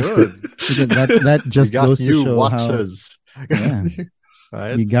you and watched it. That just goes to show watches. How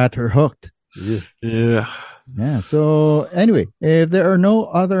Right? you got her hooked. Yeah. So anyway, if there are no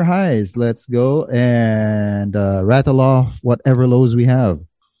other highs, let's go and rattle off whatever lows we have.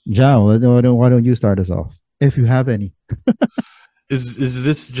 Jao, why don't you start us off if you have any? Is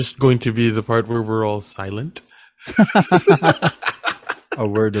this just going to be the part where we're all silent? A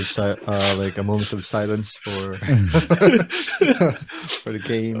word of like a moment of silence for for the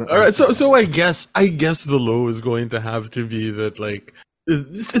game. All right, so I guess the low is going to have to be that like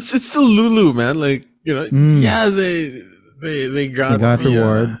it's still Lulu, man. Like yeah, they got the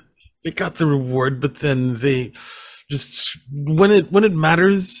reward. They got the reward, but then they just when it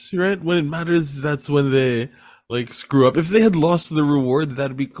matters, right? When it matters, that's when they like screw up. If they had lost the reward,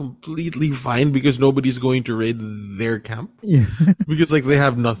 that'd be completely fine because nobody's going to raid their camp. Yeah. Because like they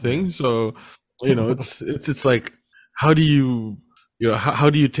have nothing. So it's like how do you how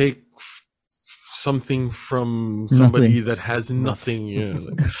do you take something from somebody that has nothing?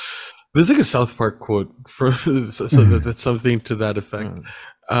 Like, there's like a South Park quote for that's something to that effect.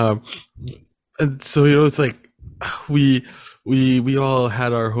 And so it's like we all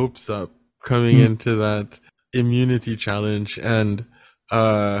had our hopes up coming into that immunity challenge, and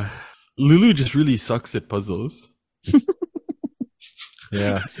Lulu just really sucks at puzzles.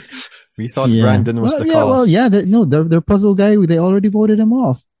 Yeah, we thought Brandon was the cause. Well, their puzzle guy. They already voted him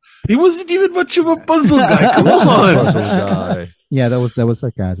off. He wasn't even much of a puzzle guy. Come on, puzzle guy. Yeah, that was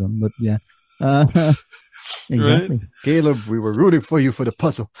sarcasm, but yeah, exactly. Right? Caleb, we were rooting for you for the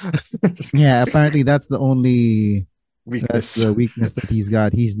puzzle. Yeah, apparently that's the only weakness. That's the weakness that he's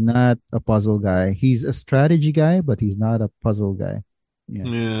got. He's not a puzzle guy. He's a strategy guy, but he's not a puzzle guy.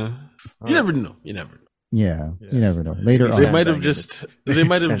 Yeah. You never know. Yeah, you never know. Later on, they might have just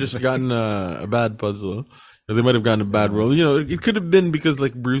gotten a bad puzzle, or they might have gotten a bad roll. It could have been because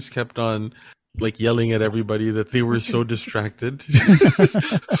like Bruce kept on like yelling at everybody that they were so distracted.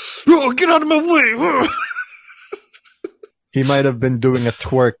 Oh, get out of my way! He might have been doing a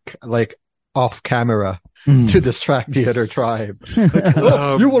twerk like off camera to distract the other tribe.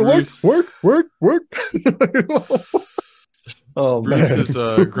 Like, you want to work? Oh, Bruce man. is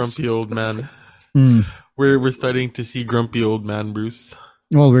a grumpy old man. We're starting to see grumpy old man Bruce.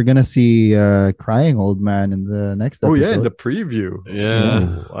 Well, we're gonna see crying old man in the next episode. Oh yeah, in the preview.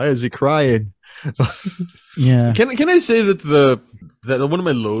 Yeah. Why is he crying? Yeah. Can I say that that one of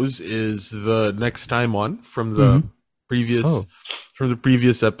my lows is the next time on from the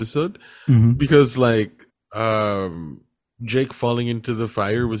previous episode, because like Jake falling into the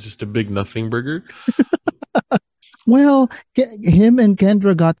fire was just a big nothing burger. Well, him and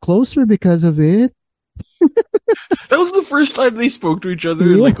Kendra got closer because of it. That was the first time they spoke to each other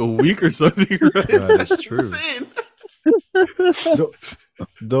in like a week or something, right? That's true. Insane.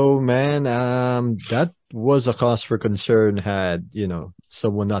 Though, man, that was a cause for concern had,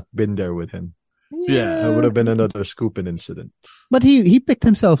 someone not been there with him. Yeah. That would have been another scooping incident. But he picked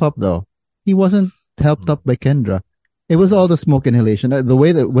himself up though. He wasn't helped up by Kendra. It was all the smoke inhalation. The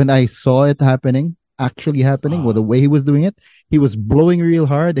way that when I saw it actually happening, or the way he was doing it, he was blowing real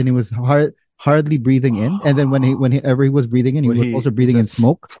hard and he was hardly breathing in. And then whenever he was breathing in, he was also breathing in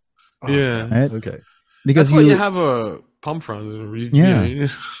smoke. Yeah. Right? Okay. Because that's why you have a pump front. Yeah.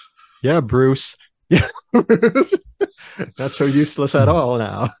 Yeah, Bruce. Yeah. Not so useless at all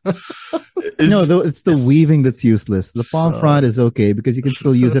now. It's the weaving that's useless. The palm front is okay because you can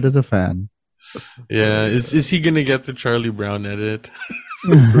still use it as a fan. Yeah. Is he gonna get the Charlie Brown edit?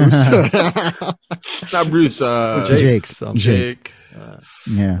 Bruce. Not Bruce. Jake.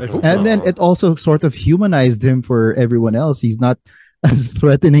 Yeah. And then it also sort of humanized him for everyone else. He's not as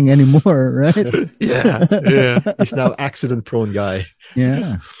threatening anymore, right? Yeah. He's now accident-prone guy.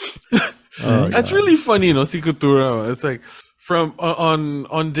 Yeah. That's really funny, si Koturo. It's like from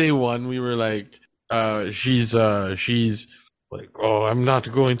on day one, we were like, she's like, oh, I'm not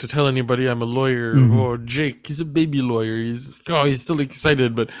going to tell anybody I'm a lawyer. Mm-hmm. Oh, Jake, he's a baby lawyer. He's still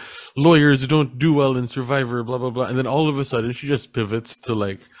excited, but lawyers don't do well in Survivor, blah, blah, blah. And then all of a sudden she just pivots to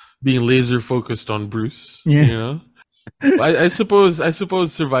like being laser focused on Bruce, I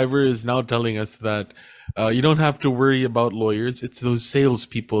suppose Survivor is now telling us that you don't have to worry about lawyers. It's those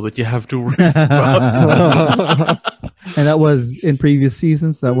salespeople that you have to worry about. And that was in previous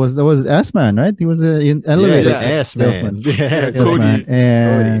seasons. That was S-Man, right? He was in Elevator. Yeah, S-Man. Yeah, Cody.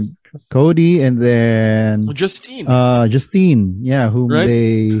 And Cody, and then Justine. Justine,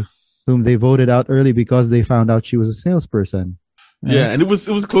 whom they voted out early because they found out she was a salesperson. Right? Yeah, and it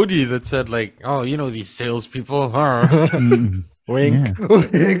was Cody that said like, oh, these salespeople. Wink.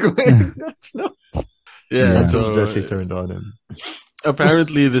 Wink. Yeah, so Jesse turned on him.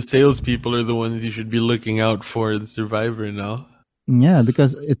 Apparently, the salespeople are the ones you should be looking out for in Survivor now. Yeah,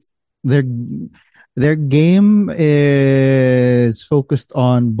 because it's their game is focused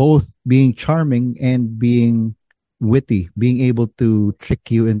on both being charming and being witty, being able to trick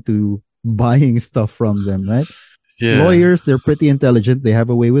you into buying stuff from them, right? Yeah. Lawyers, they're pretty intelligent. They have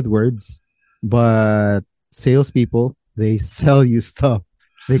a way with words, but salespeople, they sell you stuff.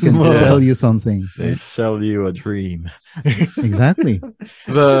 They can sell you something. They sell you a dream. Exactly.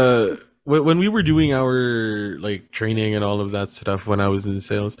 When we were doing our like training and all of that stuff when I was in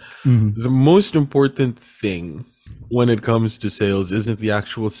sales, the most important thing when it comes to sales isn't the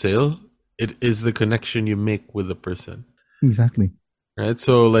actual sale. It is the connection you make with the person. Exactly. Right?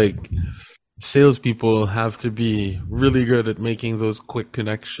 So like salespeople have to be really good at making those quick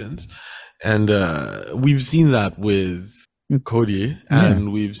connections. And we've seen that with Cody,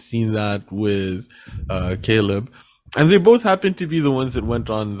 and we've seen that with Caleb, and they both happen to be the ones that went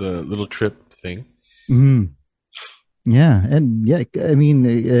on the little trip thing. Yeah, and I mean,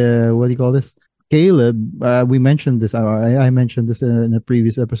 what do you call this? Caleb, we mentioned this. I mentioned this in a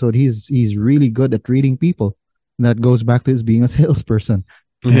previous episode. He's really good at reading people. And that goes back to his being a salesperson.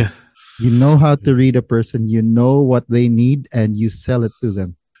 Yeah, you know how to read a person. You know what they need, and you sell it to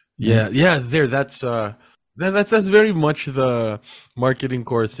them. Yeah. That's very much the marketing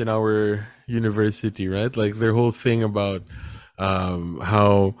course in our university, right? Like their whole thing about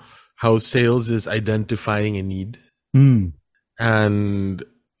how sales is identifying a need and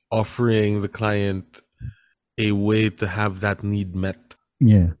offering the client a way to have that need met.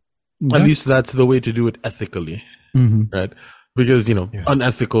 Yeah. At least that's the way to do it ethically, right? Because,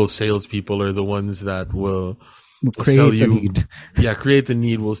 unethical salespeople are the ones that will sell you. Need. Yeah, create the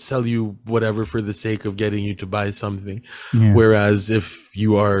need, will sell you whatever for the sake of getting you to buy something. Yeah. Whereas if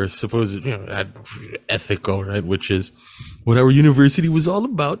you are supposed ethical, right, which is what our university was all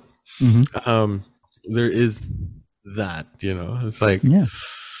about, there is that, it's like,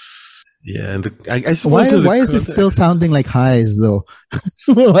 and I suppose why is this still sounding like highs though?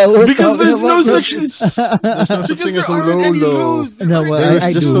 Because there's no such thing as a low. No,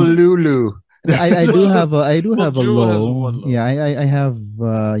 there's just a Lulu. I do have a Joel has low. one low. Yeah, I have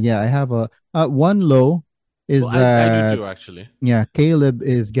a one low is that I do too, actually. Yeah, Caleb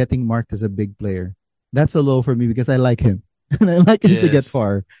is getting marked as a big player. That's a low for me because I like him and I like him to get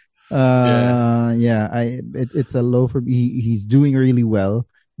far. It's a low for me. He's doing really well,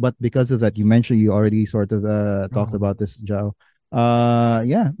 but because of that, you already sort of talked about this, Jao.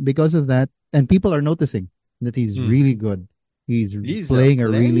 Because of that, and people are noticing that he's really good. He's playing a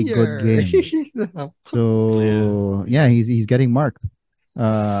really good game. So he's getting marked.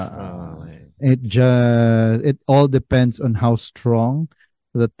 it all depends on how strong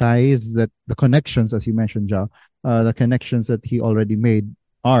the ties, that the connections, as you mentioned, Joe, the connections that he already made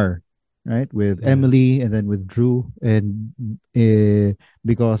are, right, with Emily and then with Drew, and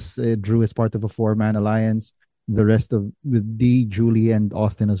because Drew is part of a 4-man alliance, the rest of with Dee, Julie, and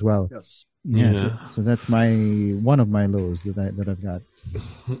Austin as well. Yes. Yeah. So that's one of my lows that I've got.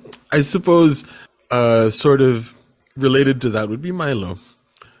 I suppose, sort of related to that would be Milo.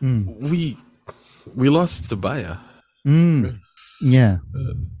 We lost Sabaya. Yeah,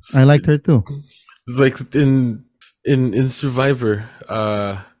 I liked her too. Like in Survivor,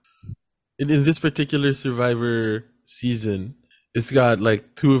 in this particular Survivor season, it's got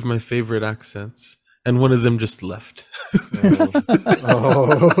like 2 of my favorite accents, and one of them just left.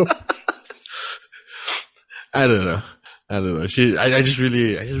 Oh. I don't know. I just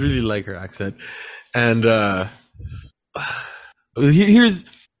really like her accent, and it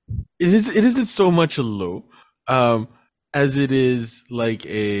isn't so much a low, as it is like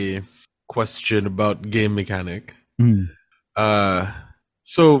a question about game mechanic.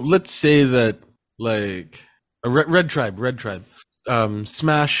 So let's say that like a Red Tribe,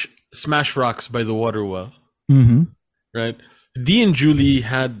 smash rocks by the water well, right? Dee and Julie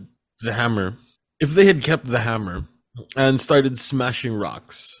had the hammer. If they had kept the hammer and started smashing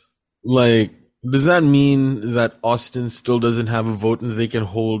rocks, like, does that mean that Austin still doesn't have a vote and they can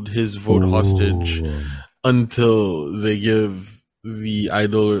hold his vote hostage until they give the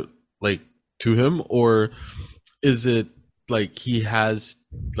idol like to him? Or is it like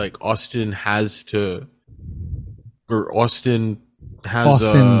Austin has a right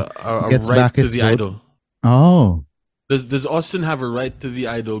to the vote. idol? Oh. Does Austin have a right to the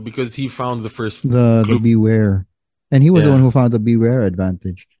idol because he found the first the beware, and he was the one who found the beware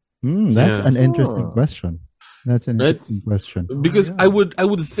advantage? That's an interesting question. That's an interesting question, because I would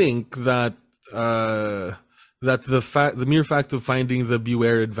think that that the mere fact of finding the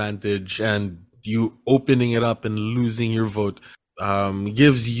beware advantage and you opening it up and losing your vote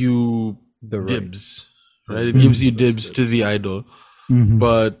gives you the dibs, right? It gives you dibs to the idol,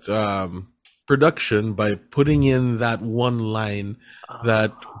 but production, by putting in that one line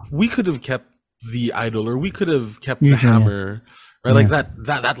that we could have kept the idol or we could have kept the hammer, right? Like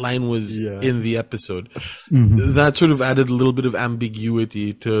that line was in the episode. That sort of added a little bit of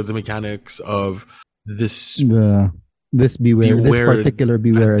ambiguity to the mechanics of this beware, this particular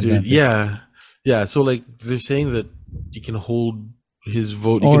beware advantage. Yeah. So like they're saying that you can hold his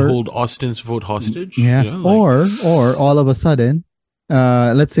vote, you can hold Austin's vote hostage. Or all of a sudden,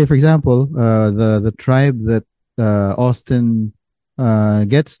 let's say, for example, the tribe that Austin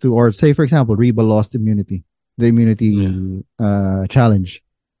gets to, or say, for example, Reba lost the immunity challenge.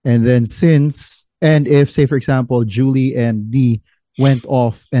 And then if, say, for example, Julie and Dee went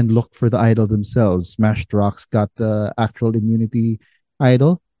off and looked for the idol themselves, smashed rocks, got the actual immunity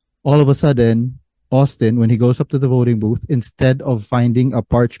idol, all of a sudden, Austin, when he goes up to the voting booth, instead of finding a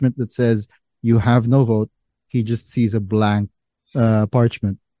parchment that says you have no vote, he just sees a blank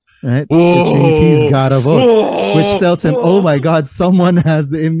parchment, right? Which means he's got a vote, which tells him, oh my god, someone has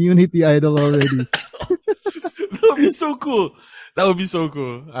the immunity idol already. That would be so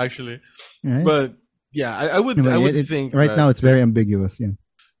cool. Actually. Right? But yeah, I would think right now it's very ambiguous.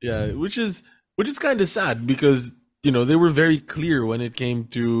 Which is kind of sad, because they were very clear when it came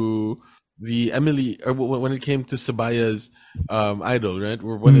to the Emily, or when it came to Sabaya's idol, right?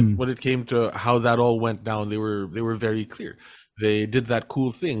 Or when it came to how that all went down, they were very clear. They did that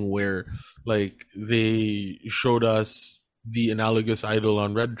cool thing where, like, they showed us the analogous idol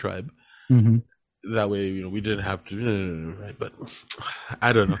on Red Tribe. That way, we didn't have to. Right? But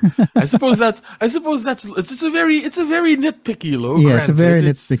I don't know. I suppose it's a very nitpicky low. Yeah, it's a very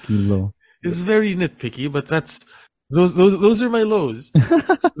nitpicky low. It's very nitpicky, but those are my lows.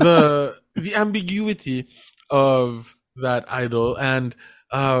 The ambiguity of that idol, and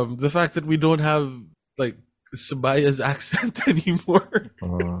the fact that we don't have like Sabaya's accent anymore.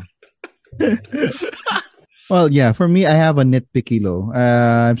 Well, yeah, for me, I have a nitpicky low.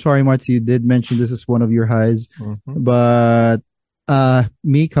 I'm sorry, Marty, you did mention this is one of your highs, but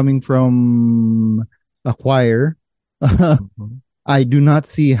me coming from a choir, I do not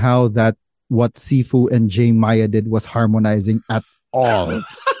see how what Sifu and J Maya did was harmonizing at all.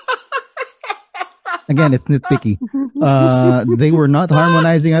 Again, it's nitpicky. They were not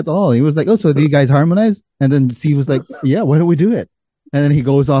harmonizing at all. He was like, oh, so do you guys harmonize? And then Steve was like, yeah, why don't we do it? And then he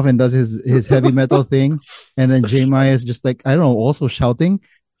goes off and does his heavy metal thing. And then J Maya is just like, I don't know, also shouting.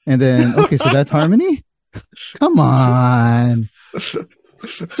 And then, okay, so that's harmony? Come on.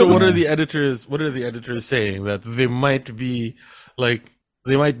 So what are the editors saying? That they might be like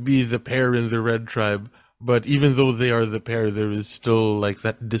they might be the pair in the Red Tribe, but even though they are the pair, there is still like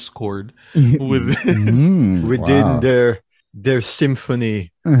that discord within their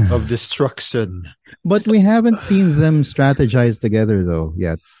symphony of destruction. But we haven't seen them strategize together though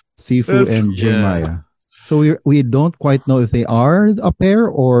yet. Sifu and J-Maya. So we don't quite know if they are a pair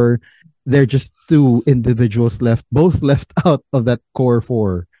or they're just two individuals both left out of that core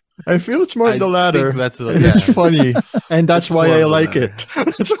four. I feel it's more the latter. It's funny, and that's why I like it.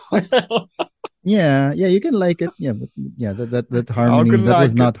 That's why Yeah, you can like it. Yeah, but that harmony that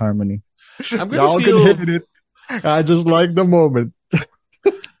was not harmony. I'm gonna feel hate it. I just like the moment.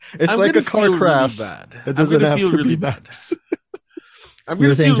 It's like a car crash. Really bad. It doesn't have to be bad. I'm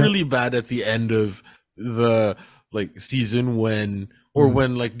gonna feel really bad at the end of the season when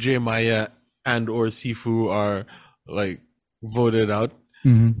like J-Maya and or Sifu are like voted out.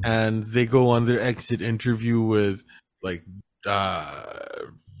 Mm-hmm. And they go on their exit interview with like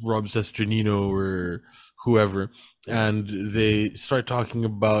Rob Sesternino or whoever, and they start talking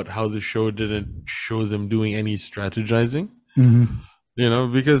about how the show didn't show them doing any strategizing.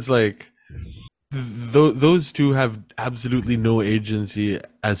 Mm-hmm. Because like those two have absolutely no agency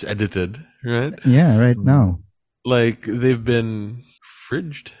as edited, right? Yeah, right now. Like they've been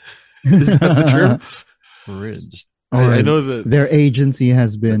fridged. Is that the term? Fridged. I know that their agency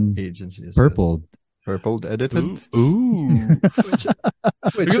has been purpled. Purpled, edited. Ooh. Because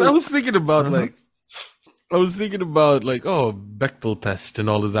I was thinking about Bechdel test and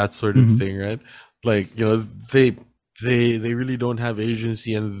all of that sort of thing, right? Like, they really don't have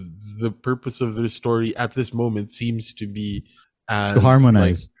agency, and the purpose of their story at this moment seems to be to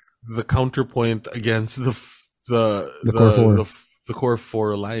harmonize the counterpoint against the core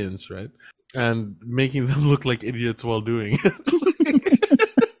four alliance, right? And making them look like idiots while doing it.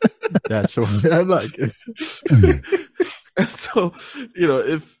 That's what I like it. And so,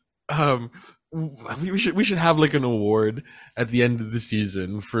 if we should have like an award at the end of the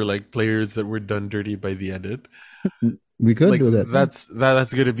season for like players that were done dirty by the edit. We could do that.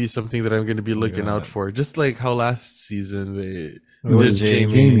 That's going to be something that I'm going to be looking out for. Just like how last season they did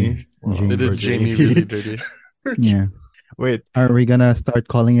Jamie. They did Jamie really dirty. Yeah. Wait, are we gonna start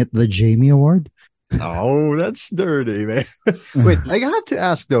calling it the Jamie Award? Oh, that's dirty, man. Wait, I have to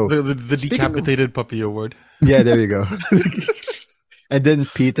ask though. The decapitated puppy award. Yeah, there you go. And then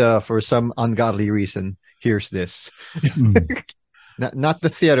PETA, for some ungodly reason, hears this. Not the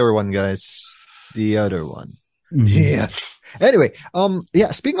theater one, guys. The other one. Yeah. Anyway,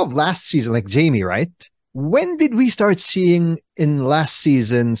 speaking of last season, like Jamie, right? When did we start seeing in last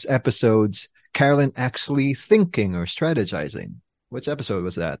season's episodes Carolyn actually thinking or strategizing? Which episode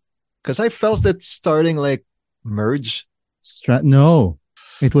was that? Because I felt it starting like merge. No,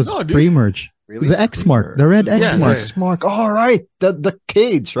 it was pre-merge. Really? The X mark, the red X mark. X mark. Oh, right. The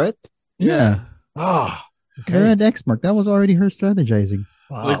cage, right? Yeah. Ah, okay. The red X mark. That was already her strategizing.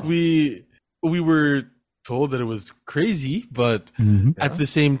 Wow. Like we were told that it was crazy, but at the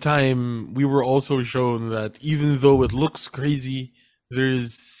same time, we were also shown that even though it looks crazy, there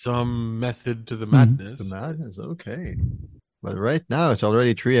is some method to the madness. The madness, okay. But right now, it's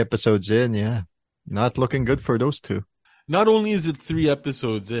already 3 episodes in, yeah. Not looking good for those two. Not only is it 3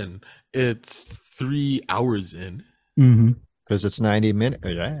 episodes in, it's 3 hours in. Because it's 90 minutes.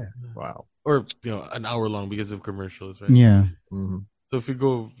 Yeah. Wow. Or, an hour long because of commercials, right? Yeah. So if we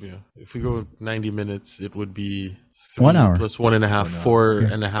go 90 minutes, it would be 3 1 hour. plus 1.5,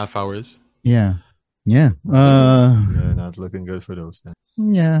 4.5 hours. Yeah. Yeah. Not looking good for those then.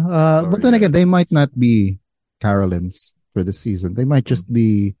 Yeah. But then again, they might not be Carolyn's for the season. They might just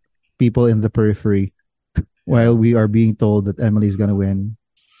be people in the periphery while we are being told that Emily's gonna win.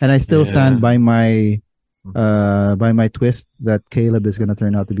 And I still stand by my twist that Caleb is gonna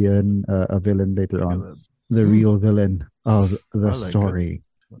turn out to be a villain later on. The real villain of the story.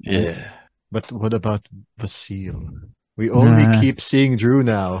 Yeah. But what about Vasile? We only keep seeing Drew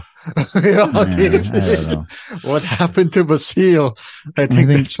now. I don't know. What happened to Vasile? I think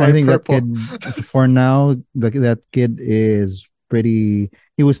that kid, for now, that kid is pretty.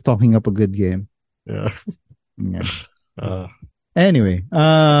 He was talking up a good game. Yeah. Anyway,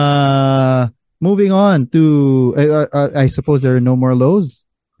 moving on to. I suppose there are no more lows.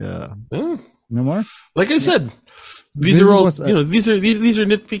 Yeah. No more. Like I said, these are all these are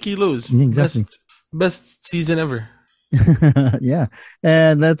nitpicky lows. Exactly. Best season ever. Yeah,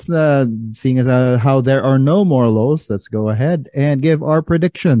 and that's seeing as how there are no more lows, let's go ahead and give our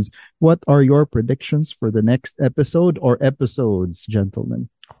predictions. What are your predictions for the next episode or episodes, gentlemen?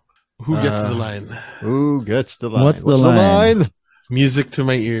 Who gets the line? Who gets the line? What's the line? Music to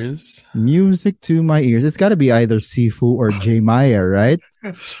my ears. Music to my ears. It's got to be either Sifu or J Maya, right?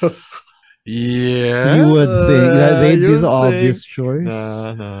 Yeah. You would think that they'd be the obvious choice.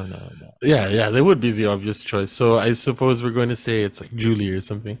 No. Yeah, they would be the obvious choice. So I suppose we're going to say it's like Julie or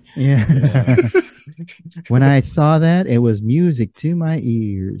something. Yeah. When I saw that, it was music to my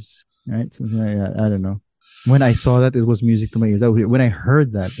ears. Right? Something like that. I don't know. When I saw that, it was music to my ears. When I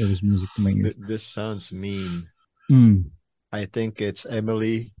heard that, it was music to my ears. This sounds mean. Mm. I think it's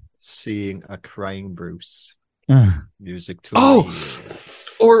Emily seeing a crying Bruce. Music to my ears.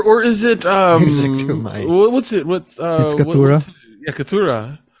 Or is it music to my what's it? It's Katura.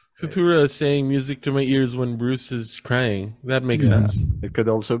 Katura. Katura is saying music to my ears when Bruce is crying. That makes sense. It could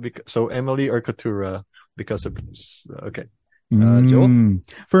also be so Emily or Katura because of Bruce. Okay. Joel?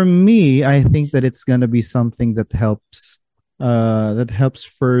 For me, I think that it's gonna be something that helps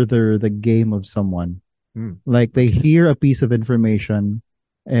further the game of someone. Like they hear a piece of information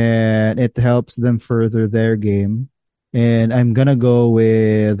and it helps them further their game. And I'm gonna go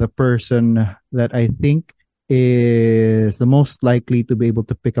with the person that I think is the most likely to be able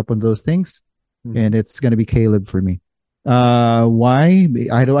to pick up on those things, and it's gonna be Caleb for me. Why?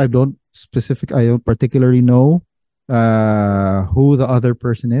 I don't particularly know who the other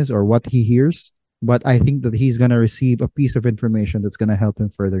person is or what he hears, but I think that he's gonna receive a piece of information that's gonna help him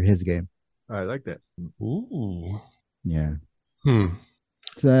further his game. I like that. Ooh. Yeah.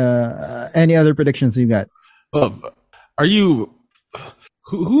 Any other predictions you got? Well, are you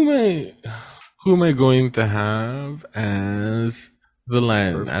who am I going to have as the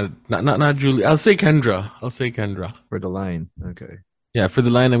line? Not Julie. I'll say Kendra. For the line. Okay. Yeah, for the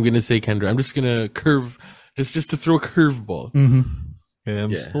line I'm gonna say Kendra. I'm just gonna curve just to throw a curveball. Mm-hmm. Okay,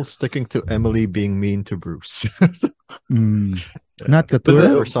 I'm still sticking to Emily being mean to Bruce. Not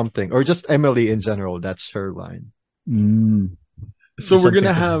Katura or something. Or just Emily in general. That's her line. So we're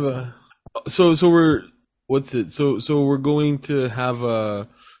gonna have a so we're what's it? So we're going to have a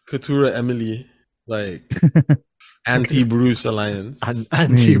Katura Emily like anti-Bruce alliance. An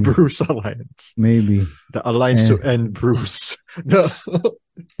anti-Bruce alliance. Maybe. The alliance to end Bruce. And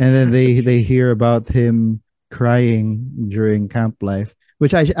then they hear about him crying during camp life,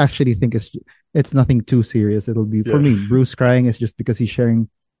 which I actually think it's nothing too serious. It'll be for me, Bruce crying is just because he's sharing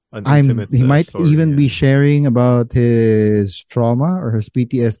he might story, even be sharing about his trauma or his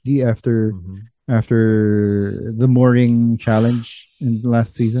PTSD after the mooring challenge in the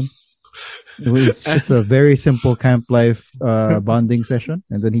last season. It was just a very simple camp life bonding session,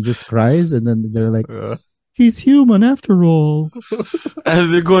 and then he just cries, and then they're like, he's human after all.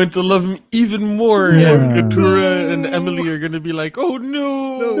 And they're going to love him even more. Yeah. And Katura and Emily are going to be like, oh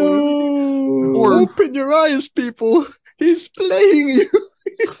no. Or open your eyes, people. He's playing you.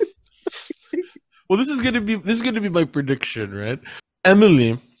 Well, this is going to be my prediction, right?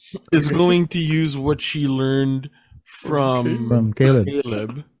 Emily is going to use what she learned from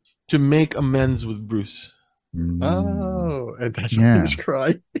Caleb to make amends with Bruce. Oh, and that's why he's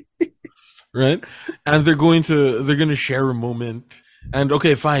crying. Right? And they're going to share a moment. And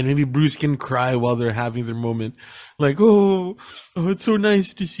okay, fine, maybe Bruce can cry while they're having their moment. Like, oh, it's so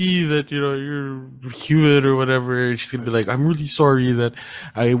nice to see that, you're cute or whatever. And she's gonna be like, I'm really sorry that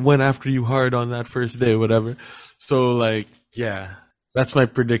I went after you hard on that first day, whatever. So like, yeah, that's my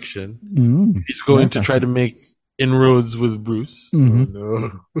prediction. He's going to try to make inroads with Bruce. Mm-hmm. Oh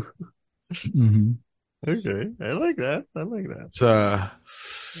no. Okay, I like that.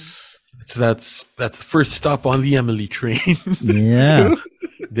 That's the first stop on the Emily train. Yeah.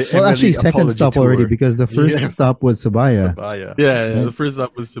 Actually, second stop tour already, because the first stop was Sabaya. Yeah. The first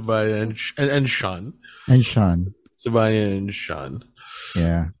stop was Sabaya and Sean. Sabaya and Sean.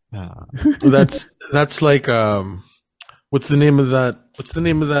 Yeah. That's like what's the name of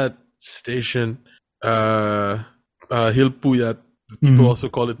that station? Hilpuyat. People also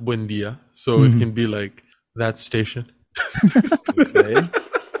call it Buendia, so it can be like that station. Okay.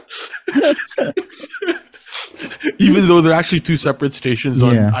 Even though they're actually two separate stations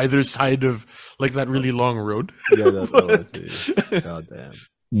on either side of like that really long road. God damn.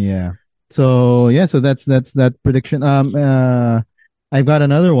 Yeah. So that's that prediction. I've got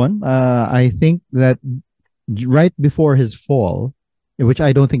another one. I think that right before his fall, which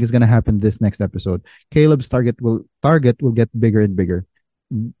I don't think is going to happen this next episode, Caleb's target will get bigger and bigger.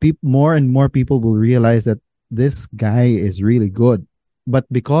 More and more people will realize that this guy is really good. But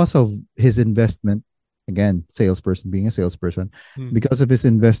because of his investment, again, being a salesperson, because of his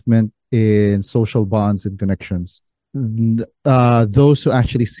investment in social bonds and connections, those who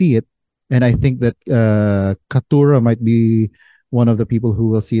actually see it, and I think that Katura might be one of the people who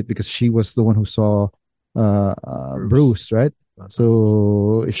will see it because she was the one who saw Bruce, right?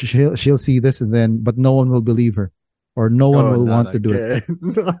 So she'll see this, and then but no one will believe her, or no one will want to do it.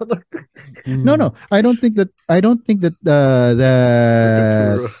 No, I don't think that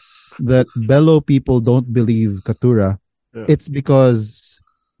that Bello people don't believe Katura. Yeah. It's because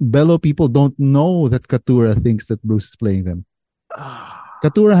Bello people don't know that Katura thinks that Bruce is playing them.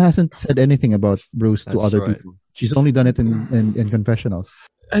 Katura hasn't said anything about Bruce to other people. She's only done it in confessionals.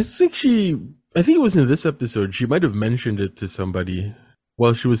 I think it was in this episode. She might have mentioned it to somebody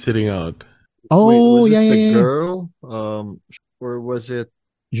while she was sitting out. Oh, Wait, was yeah, it yeah, the yeah. girl? Or was it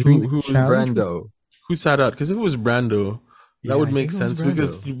who Brando? Who sat out? Because if it was Brando, that would make sense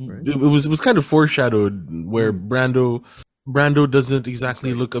because it was kind of foreshadowed where Brando doesn't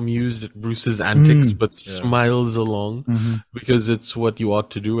exactly look amused at Bruce's antics, but smiles along because it's what you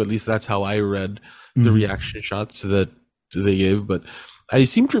ought to do. At least that's how I read the reaction shots that they gave. But I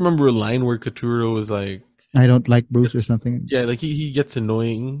seem to remember a line where Katura was like, I don't like Bruce or something. Yeah, like he gets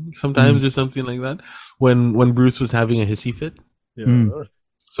annoying sometimes or something like that when Bruce was having a hissy fit. Yeah.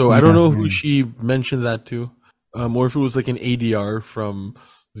 So I don't know who she mentioned that to, or if it was like an ADR from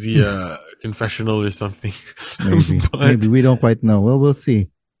the confessional or something. Maybe we don't quite know. Well, we'll see.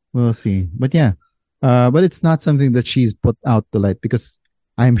 But yeah, but it's not something that she's put out the light because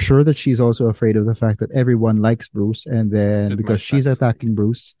I'm sure that she's also afraid of the fact that everyone likes Bruce, and then because she's attacking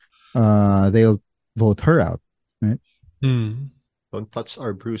Bruce, they'll vote her out, right? Don't touch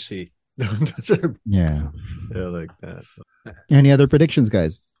our Brucey. Don't touch our... Yeah, like that. Any other predictions,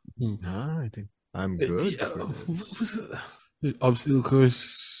 guys? I think I'm good. Obstacle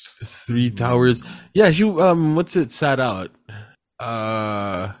course, 3 towers. Yeah, she what's it sat out?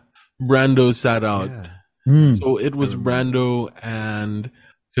 Brando sat out. Yeah. So it was Brando and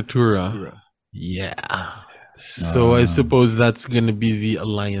Katura. Yeah. So I suppose that's gonna be the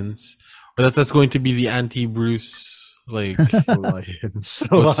alliance. Or that's going to be the anti-Bruce like alliance.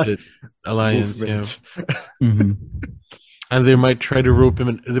 What's it? Alliance, movement. Yeah. And they might try to rope him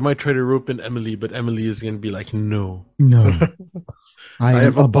in. They might try to rope in Emily, but Emily is going to be like, "No, I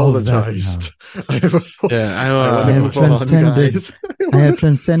have apologized. I have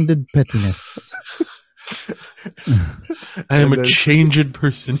transcended pettiness. I am a changed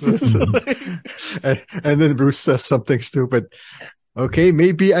person." and then Bruce says something stupid. Okay,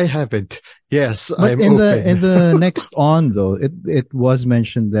 maybe I haven't. Yes, but I'm in open. the next on though, it was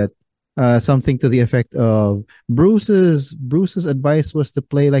mentioned that something to the effect of Bruce's advice was to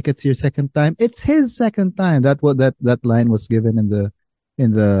play like it's your second time. It's his second time. That line was given in the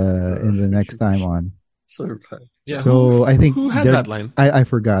next time on. Yeah, so I think who had that line? I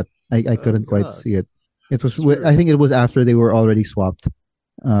forgot. I couldn't quite see it. It was. I think it was after they were already swapped.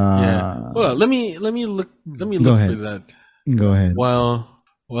 Well, let me look for that. Go ahead. While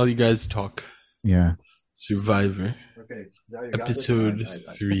you guys talk. Yeah. Survivor. Okay. Episode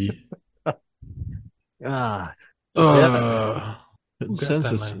 3.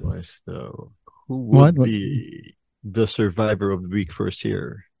 Consensus-wise, though, who would be the survivor of the week first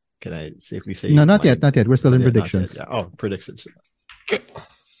here? Can I safely say? No, not yet. We're still in predictions. Oh, predictions.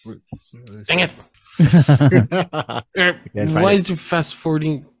 Dang it! Why is it fast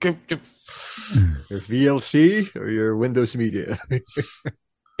forwarding? Your VLC or your Windows Media?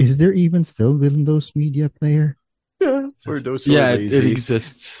 Is there even still Windows Media Player? Yeah, for those who are lazy. It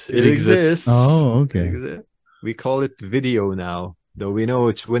exists. It exists. Oh, okay. We call it video now, though we know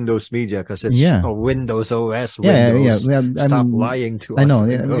it's Windows Media because it's a Windows OS. Windows. Yeah. Stop lying to us. I know.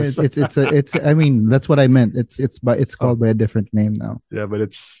 Yeah, it's. I mean, that's what I meant. It's called by a different name now. Yeah,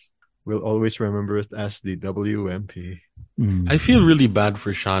 but we'll always remember it as the WMP. I feel really bad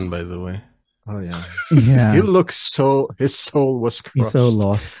for Sean, by the way. Oh yeah. Yeah. He looks his soul was crushed. He's so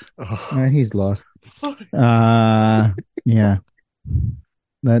lost. He's lost. Yeah.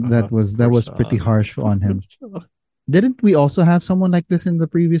 That was pretty harsh on him. Didn't we also have someone like this in the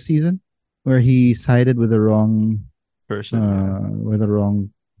previous season where he sided with the wrong person, with the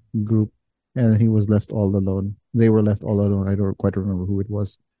wrong group, and he was left all alone? They were left all alone. I don't quite remember who it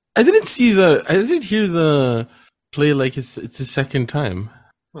was. I didn't hear the play like it's his second time.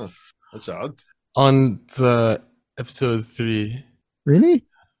 Huh. That's odd. On the episode 3. Really?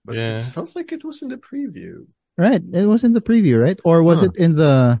 But it felt like it was in the preview. Right. It was in the preview, right? Or was it in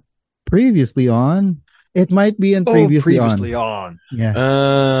the previously on? It might be in previously on. Yeah.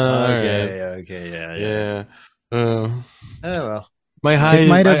 Okay. Yeah. Well. It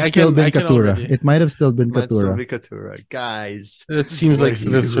might have still been Katura. It might have still been Katura. Guys. It seems like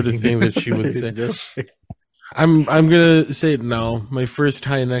the sort of thing that she would say. I'm gonna say it now. My first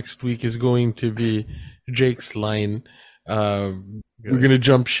high next week is going to be Jake's line. We're gonna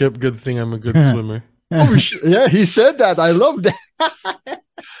jump ship. Good thing I'm a good swimmer. Yeah, he said that. I love that.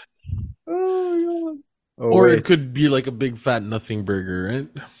 Oh, or it could be like a big fat nothing burger, right?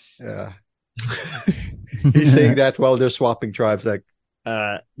 Yeah. He's saying that while they're swapping tribes. Like,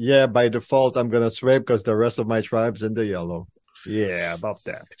 yeah, by default, I'm gonna swipe because the rest of my tribe's in the yellow. Yeah, about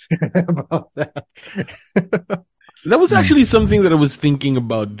that. About that. That was actually something that I was thinking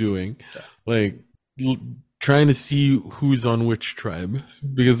about doing, like trying to see who's on which tribe,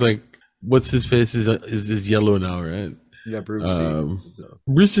 because like what's his face is yellow now, right? Yeah, Bruce.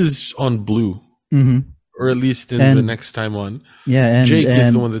 Bruce is on blue, or at least in the next time on. Yeah, and Jake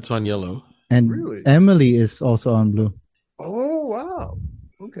is the one that's on yellow, and really? Emily is also on blue. Oh wow!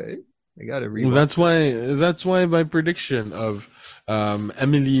 Okay, I gotta read. Well, that's why my prediction of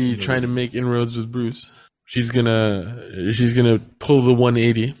Emily trying to make inroads with Bruce. She's gonna pull the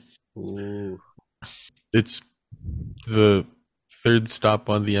 180. Ooh. It's the third stop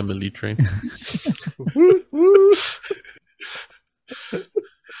on the Emily train.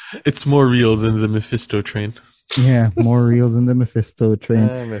 It's more real than the Mephisto train. Yeah, more real than the Mephisto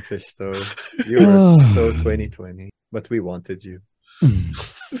train. Mephisto, you were so 2020, but we wanted you.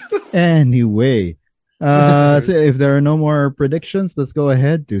 Anyway, so if there are no more predictions, let's go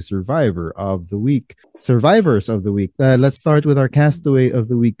ahead to Survivors of the Week. Let's start with our Castaway of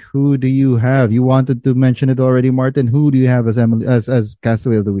the Week. Who do you have? You wanted to mention it already, Martin. Who do you have as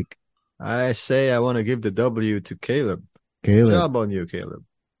Castaway of the Week? I say I want to give the W to Caleb. Good job on you, Caleb.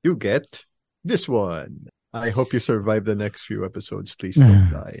 You get this one. I hope you survive the next few episodes. Please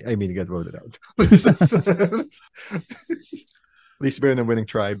don't die. I mean, get voted out. Please. At least be in a winning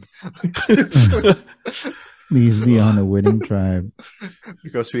tribe. Please be on a winning tribe.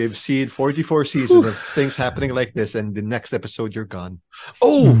 Because we have seen 44 seasons of things happening like this, and the next episode you're gone.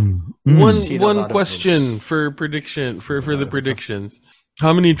 Oh, one question for prediction for the predictions.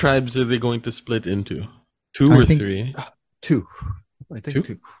 How many tribes are they going to split into? Two or three? Two. I think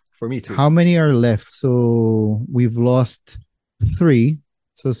two. For me, two. How many are left? So we've lost 3.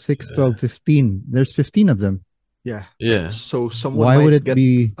 So 6, 12, 15. There's 15 of them. Yeah. Yeah. So someone Why might would it get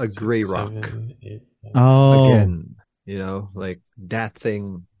be a gray rock? 7, 8, Again. You know, like that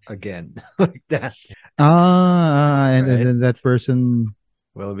thing again. Like that. And then that person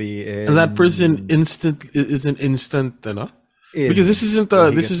will be in... And that person isn't instant enough? Because this isn't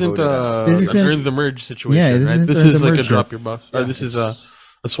earn the merge situation, right? This is like a drop your buff. Yeah, this is a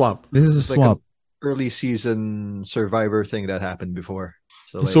swap. This is a swap. Like early season Survivor thing that happened before.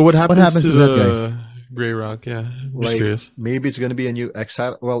 So what happens to the Grey Rock? Yeah, mysterious. Like, maybe it's going to be a new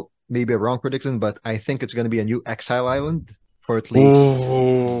exile. Well, maybe a wrong prediction, but I think it's going to be a new exile island for at least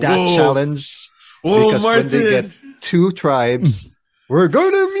challenge. Because Martin. when they get 2 tribes, we're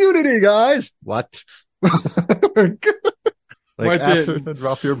going to immunity, guys. What? Like after the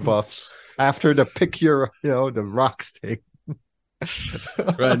drop your buffs, after the pick your, the rocks take.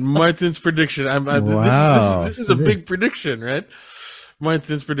 Right, Martin's prediction. Wow. This is a big prediction, right?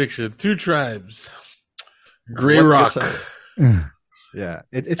 Martin's prediction: 2 tribes, Grey Rock. Yeah,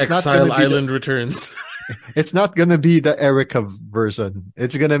 it's Exile not Island returns. It's not gonna be the Erica version.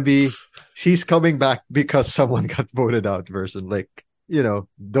 It's gonna be she's coming back because someone got voted out version. Like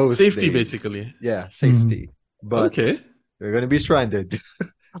those safety days. Basically. Yeah, safety. But okay, you're gonna be stranded,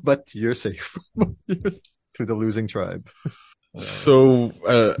 but you're safe to the losing tribe. So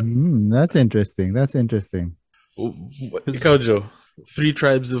that's interesting. Ikaw, Joe, 3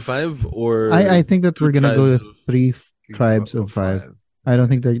 tribes of 5, or I think that we're gonna go to 3 tribes of 5. I don't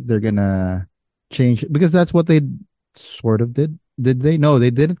think they're gonna change because that's what they sort of did. Did they? No, they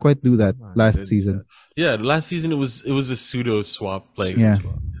didn't quite do that last season. Yeah, last season it was a pseudo swap, like it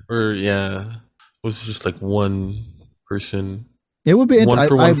was just like one person. It would be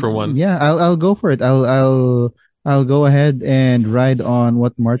one for one. Yeah, I'll go for it. I'll go ahead and ride on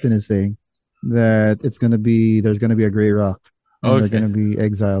what Martin is saying, that there's gonna be a Grey Rock and they're gonna be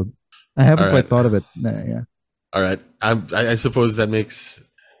exiled. I haven't quite thought of it. Yeah. All right. I suppose that makes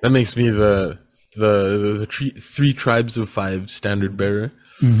me the 3 tribes of 5 standard bearer.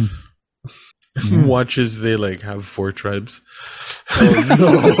 Mm-hmm. Watches they have 4 tribes.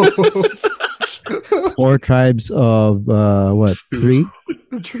 Oh no. 4 tribes of what? 3?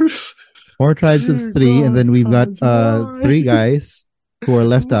 4 tribes of 3, and then we've got 3 guys who are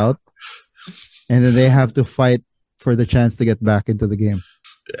left out, and then they have to fight for the chance to get back into the game.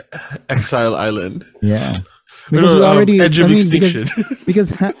 Exile Island. Yeah. Because we already edge of extinction.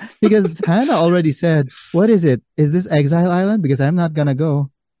 Because Hannah already said, "What is it? Is this Exile Island? Because I'm not gonna go."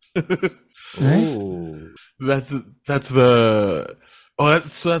 Right? Oh, that's gonna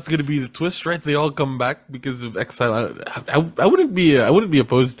be the twist, right? They all come back because of Exile Island. I wouldn't be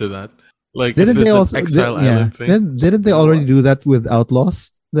opposed to that. Like, didn't they also Exile Island thing? Didn't they already do that with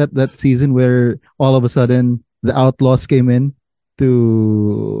Outlaws? That season where all of a sudden the Outlaws came in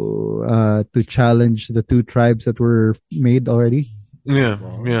to challenge the two tribes that were made already. Yeah.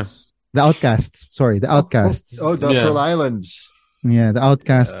 The Outcasts. Sorry, the Outcasts. The Pearl Islands. Yeah, the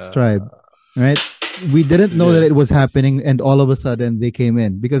Outcasts tribe. Right? We didn't know that it was happening, and all of a sudden they came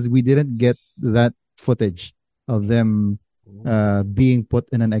in because we didn't get that footage of them being put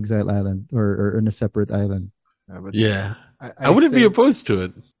in an exile island or in a separate island. Yeah. I wouldn't be opposed to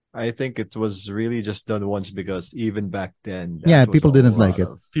it. I think it was really just done once because even back then, people didn't like it.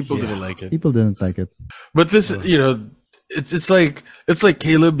 People didn't like it. People didn't like it. But this, it's like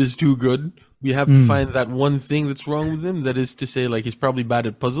Caleb is too good. We have to find that one thing that's wrong with him. That is to say, like, he's probably bad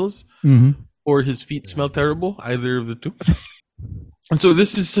at puzzles, or his feet smell terrible. Either of the two. And so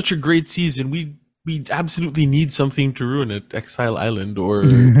this is such a great season. We absolutely need something to ruin it. Exile Island or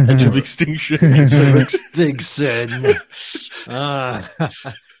Edge of Extinction. Edge of Extinction.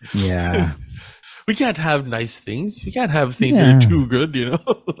 Yeah. We can't have nice things. We can't have things that are too good,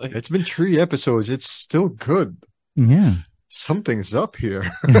 Like, it's been 3 episodes. It's still good. Yeah. Something's up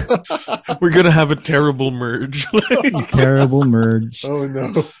here. We're going to have a terrible merge. Terrible merge. Oh,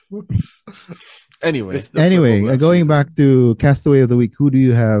 no. Anyway, going back to Castaway of the Week, who do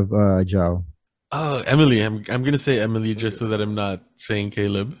you have, Zhao? Emily. I'm going to say Emily just so that I'm not saying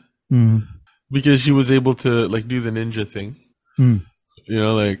Caleb. Mm. Because she was able to, like, do the ninja thing. Mm.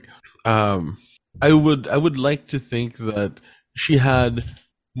 I would like to think that she had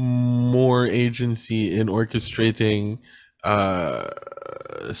more agency in orchestrating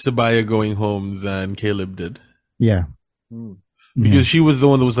Sabaya going home than Caleb did. Yeah. Because she was the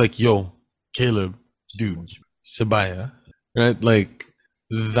one that was like, yo, Caleb, dude, Sabaya. Right? Like,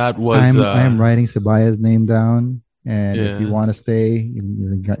 that was... I am writing Sabaya's name down, and if you want to stay,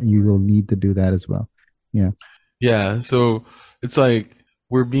 you will need to do that as well. Yeah. Yeah, so it's like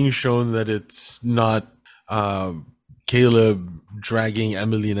we're being shown that it's not Caleb dragging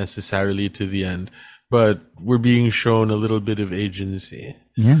Emily necessarily to the end, but we're being shown a little bit of agency.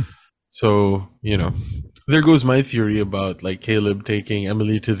 Yeah. So, there goes my theory about, like, Caleb taking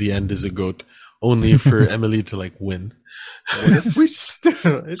Emily to the end as a goat, only for Emily to, like, win. Yeah.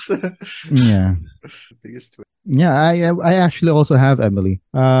 Biggest twist. Yeah, I actually also have Emily.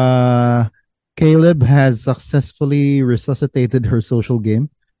 Caleb has successfully resuscitated her social game.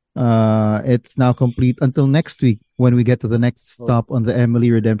 It's now complete until next week when we get to the next stop on the Emily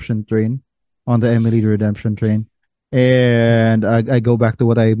redemption train. And I go back to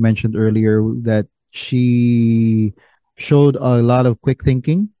what I mentioned earlier, that she showed a lot of quick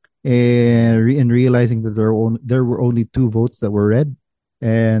thinking in realizing that there were only 2 votes that were red,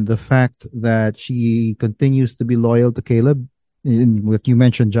 and the fact that she continues to be loyal to Caleb. In what you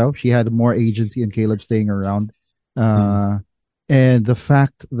mentioned, Zhao, she had more agency in Caleb staying around. And the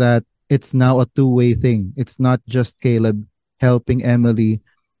fact that it's now a 2-way thing. It's not just Caleb helping Emily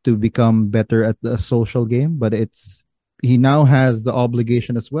to become better at the social game, but he now has the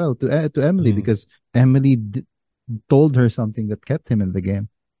obligation as well to Emily, because Emily told her something that kept him in the game.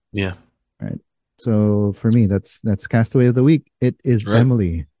 Yeah. Right. So for me, that's Castaway of the Week. It is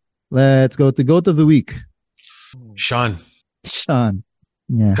Emily. Let's go to Goat of the Week. Sean.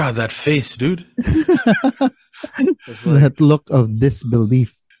 Yeah. God, that face, dude. That look of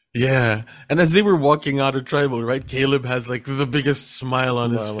disbelief. Yeah. And as they were walking out of Tribal, right, Caleb has, like, the biggest smile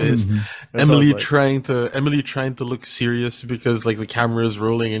on his face. Emily trying to look serious because, like, the camera is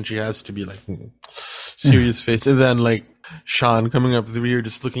rolling and she has to be like serious face. And then, like, Sean coming up the rear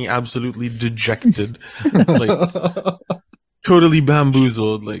just looking absolutely dejected. Like, totally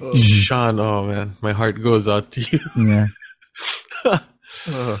bamboozled. Like, Sean, oh man, my heart goes out to you. Yeah.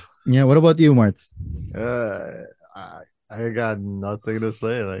 Yeah, what about you, Martz? I got nothing to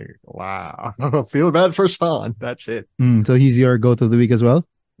say. Like, wow. Feel bad for Sean. That's it. So he's your Goat of the Week as well?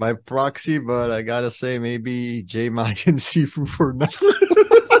 My proxy, but I gotta say maybe J Mike and Sifu for now.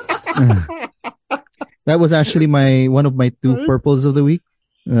 That was actually one of my 2 purples of the week.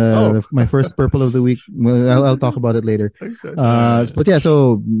 My first purple of the week. Well, I'll talk about it later. But yeah,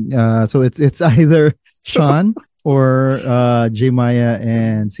 so it's either Sean or J Maya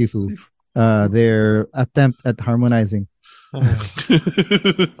and Sifu. Their attempt at harmonizing.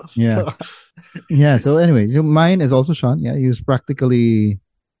 Yeah. So anyway, mine is also Sean. Yeah, he was practically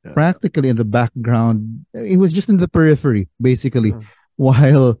in the background. He was just in the periphery, basically,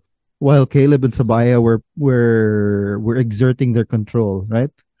 while Caleb and Sabaya were exerting their control, right,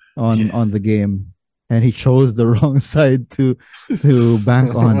 on the game, and he chose the wrong side to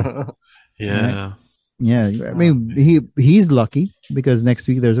bank on. Yeah. Right? Yeah. I mean, he's lucky because next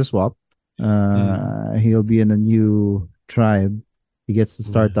week there's a swap. He'll be in a new tribe. He gets to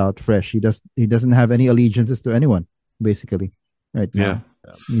start out fresh. He doesn't have any allegiances to anyone, basically, right now.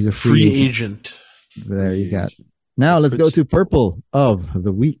 He's a free agent. There you got. Now let's go to Purple of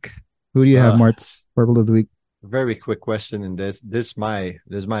the Week. Who do you have, Martz? Purple of the Week. Very quick question, and this is my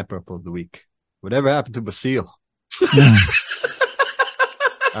Purple of the Week. Whatever happened to Basile?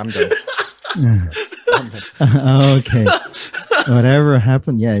 I'm done. Okay. Whatever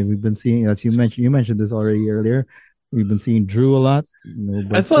happened? Yeah, we've been seeing, as you mentioned this already earlier. We've been seeing Drew a lot.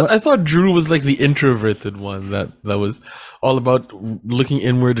 I thought Drew was like the introverted one that was all about looking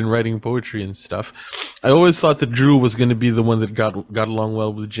inward and writing poetry and stuff. I always thought that Drew was going to be the one that got along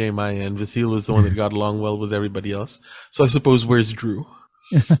well with J Maya, and Vasile was the one that got along well with everybody else. So I suppose where's Drew?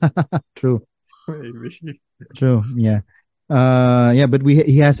 True. True. Yeah. But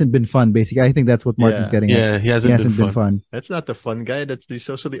he hasn't been fun. Basically, I think that's what Martin's getting at. Yeah, he hasn't been fun. That's not the fun guy. That's the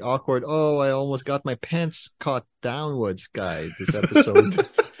socially awkward. Oh, I almost got my pants caught downwards guy. This episode.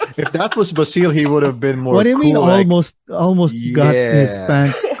 If that was Basile, he would have been more. What do you mean? Like, almost got his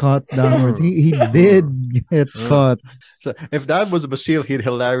pants caught downwards. He did get caught. So if that was Basile, he'd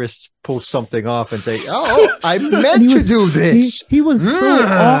hilarious pull something off and say, "Oh, I meant to do this." He was so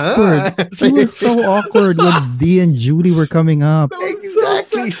awkward. He was so awkward when Dee and Julie were coming up.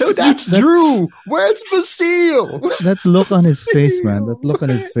 Exactly. So that's Drew. Where's Basile? That look on his face, man. That look on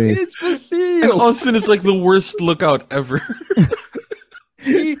his face. It's Basile. And Austin is like the worst lookout ever.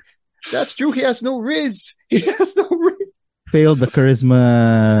 See, that's true. He has no riz. Failed the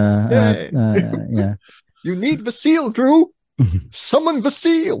charisma. Yeah. You need Vasile, Drew. Summon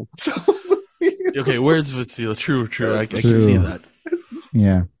Vasile. Okay, where's Vasile? True. I can see that.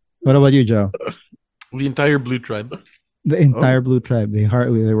 Yeah. What about you, Joe? The entire Blue Tribe. The entire Blue Tribe. They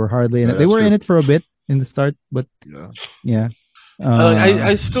were hardly in it. They were in it for a bit in the start, but yeah.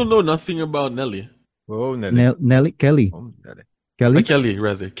 I still know nothing about Nelly. Oh, Nelly. Nelly Kelly. Kelly,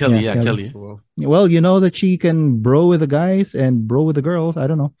 rather. Kelly. Well, you know that she can bro with the guys and bro with the girls. I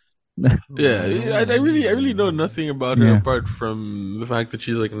don't know. I really know nothing about her apart from the fact that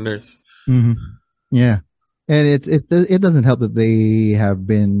she's like a nurse. Mm-hmm. Yeah, and it doesn't help that they have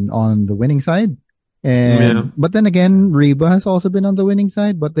been on the winning side, but then again, Reba has also been on the winning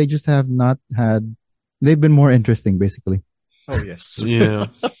side, but they just have not had. They've been more interesting, basically. Oh yes. Yeah.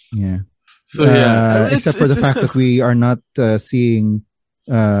 Yeah. So except for the fact that we are not seeing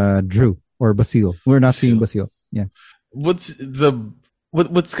Drew or Basile. We're not seeing Basile. Yeah. What's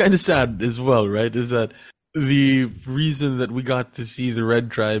kind of sad as well, right? Is that the reason that we got to see the Red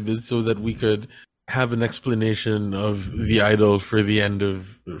Tribe is so that we could have an explanation of the idol for the end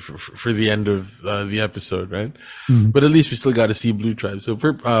of the episode, right? Mm-hmm. But at least we still got to see Blue Tribe. So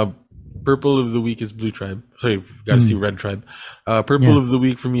Purple of the Week is Blue Tribe. Sorry, got to see Red Tribe. Purple of the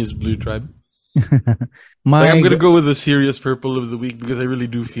Week for me is Blue Tribe. I'm going to go with the serious Purple of the Week because I really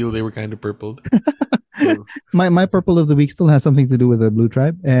do feel they were kind of purpled. My Purple of the Week still has something to do with the Blue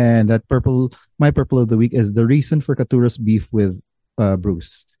Tribe, and my Purple of the Week is the reason for Katura's beef with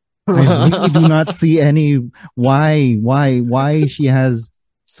Bruce. I really do not see any why she has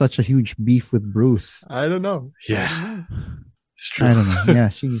such a huge beef with Bruce. I don't know. Yeah. It's true. I don't know. Yeah,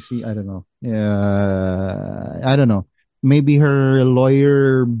 she I don't know. I don't know. Maybe her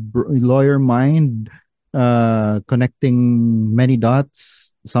lawyer mind connecting many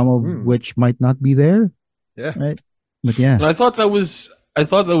dots, some of which might not be there. Yeah. Right. But yeah. I thought that was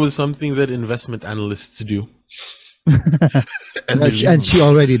something that investment analysts do. and she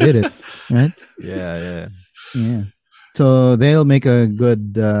already did it, right? Yeah. So they'll make a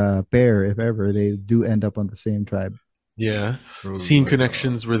good pair if ever they do end up on the same tribe. Yeah. Seeing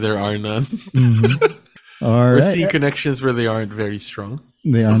connections where there are none. Mm-hmm. Or seeing connections where they aren't very strong.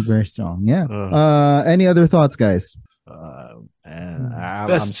 They aren't very strong. Yeah. Any other thoughts, guys?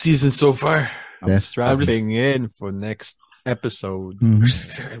 Best season so far. I'm strapping in for next episode.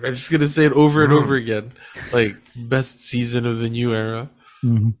 Mm-hmm. I'm just gonna say it over and over again. Like best season of the new era.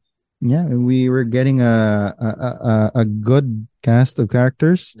 Mm-hmm. Yeah, we were getting a good cast of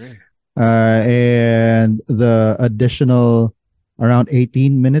characters. And the additional around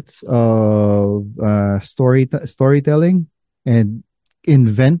 18 minutes of storytelling and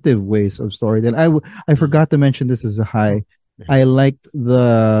inventive ways of storytelling. I forgot to mention this as a high. I liked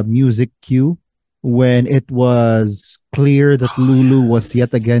the music cue when it was clear that Lulu was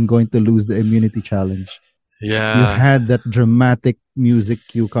yet again going to lose the immunity challenge. Yeah. You had that dramatic music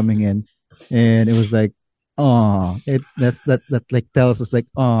cue coming in, and it was like, that like tells us like,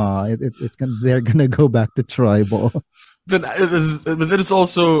 they're gonna go back to tribal. But then it's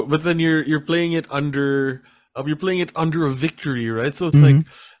also, but then you're playing it under you're playing it under a victory, right? So it's like,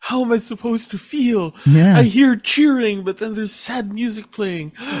 how am I supposed to feel? Yeah. I hear cheering, but then there's sad music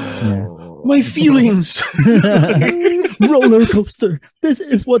playing. My feelings. Roller coaster. This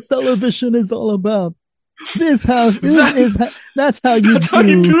is what television is all about. That's how you do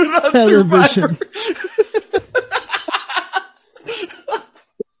it on television.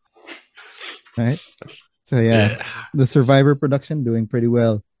 Right. So yeah, the Survivor production doing pretty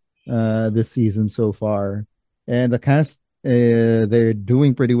well this season so far, and the cast they're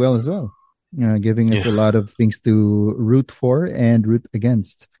doing pretty well as well, giving us a lot of things to root for and root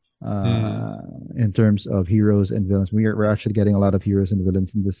against in terms of heroes and villains. We're actually getting a lot of heroes and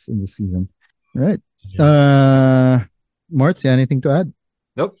villains in this season. Right. Martz, anything to add?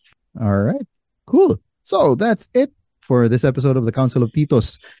 Nope. All right. Cool. So that's it for this episode of the Council of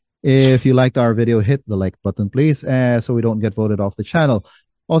Titos. If you liked our video, hit the like button, please, so we don't get voted off the channel.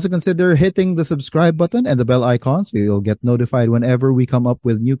 Also consider hitting the subscribe button and the bell icon so you'll get notified whenever we come up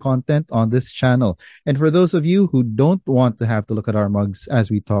with new content on this channel. And for those of you who don't want to have to look at our mugs as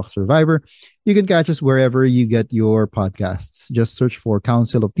we talk Survivor, you can catch us wherever you get your podcasts. Just search for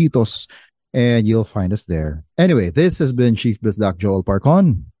Council of Titos and you'll find us there. Anyway, this has been Chief Bizdak Joel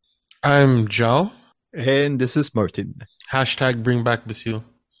Parcon. I'm Jao. And this is Martin. Hashtag bring back Basile.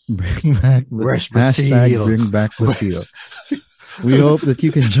 Bring back Basile. Bring back Basile. We hope that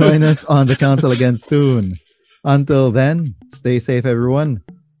you can join us on the council again soon. Until then, stay safe, everyone.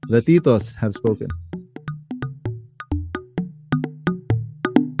 The Titos have spoken.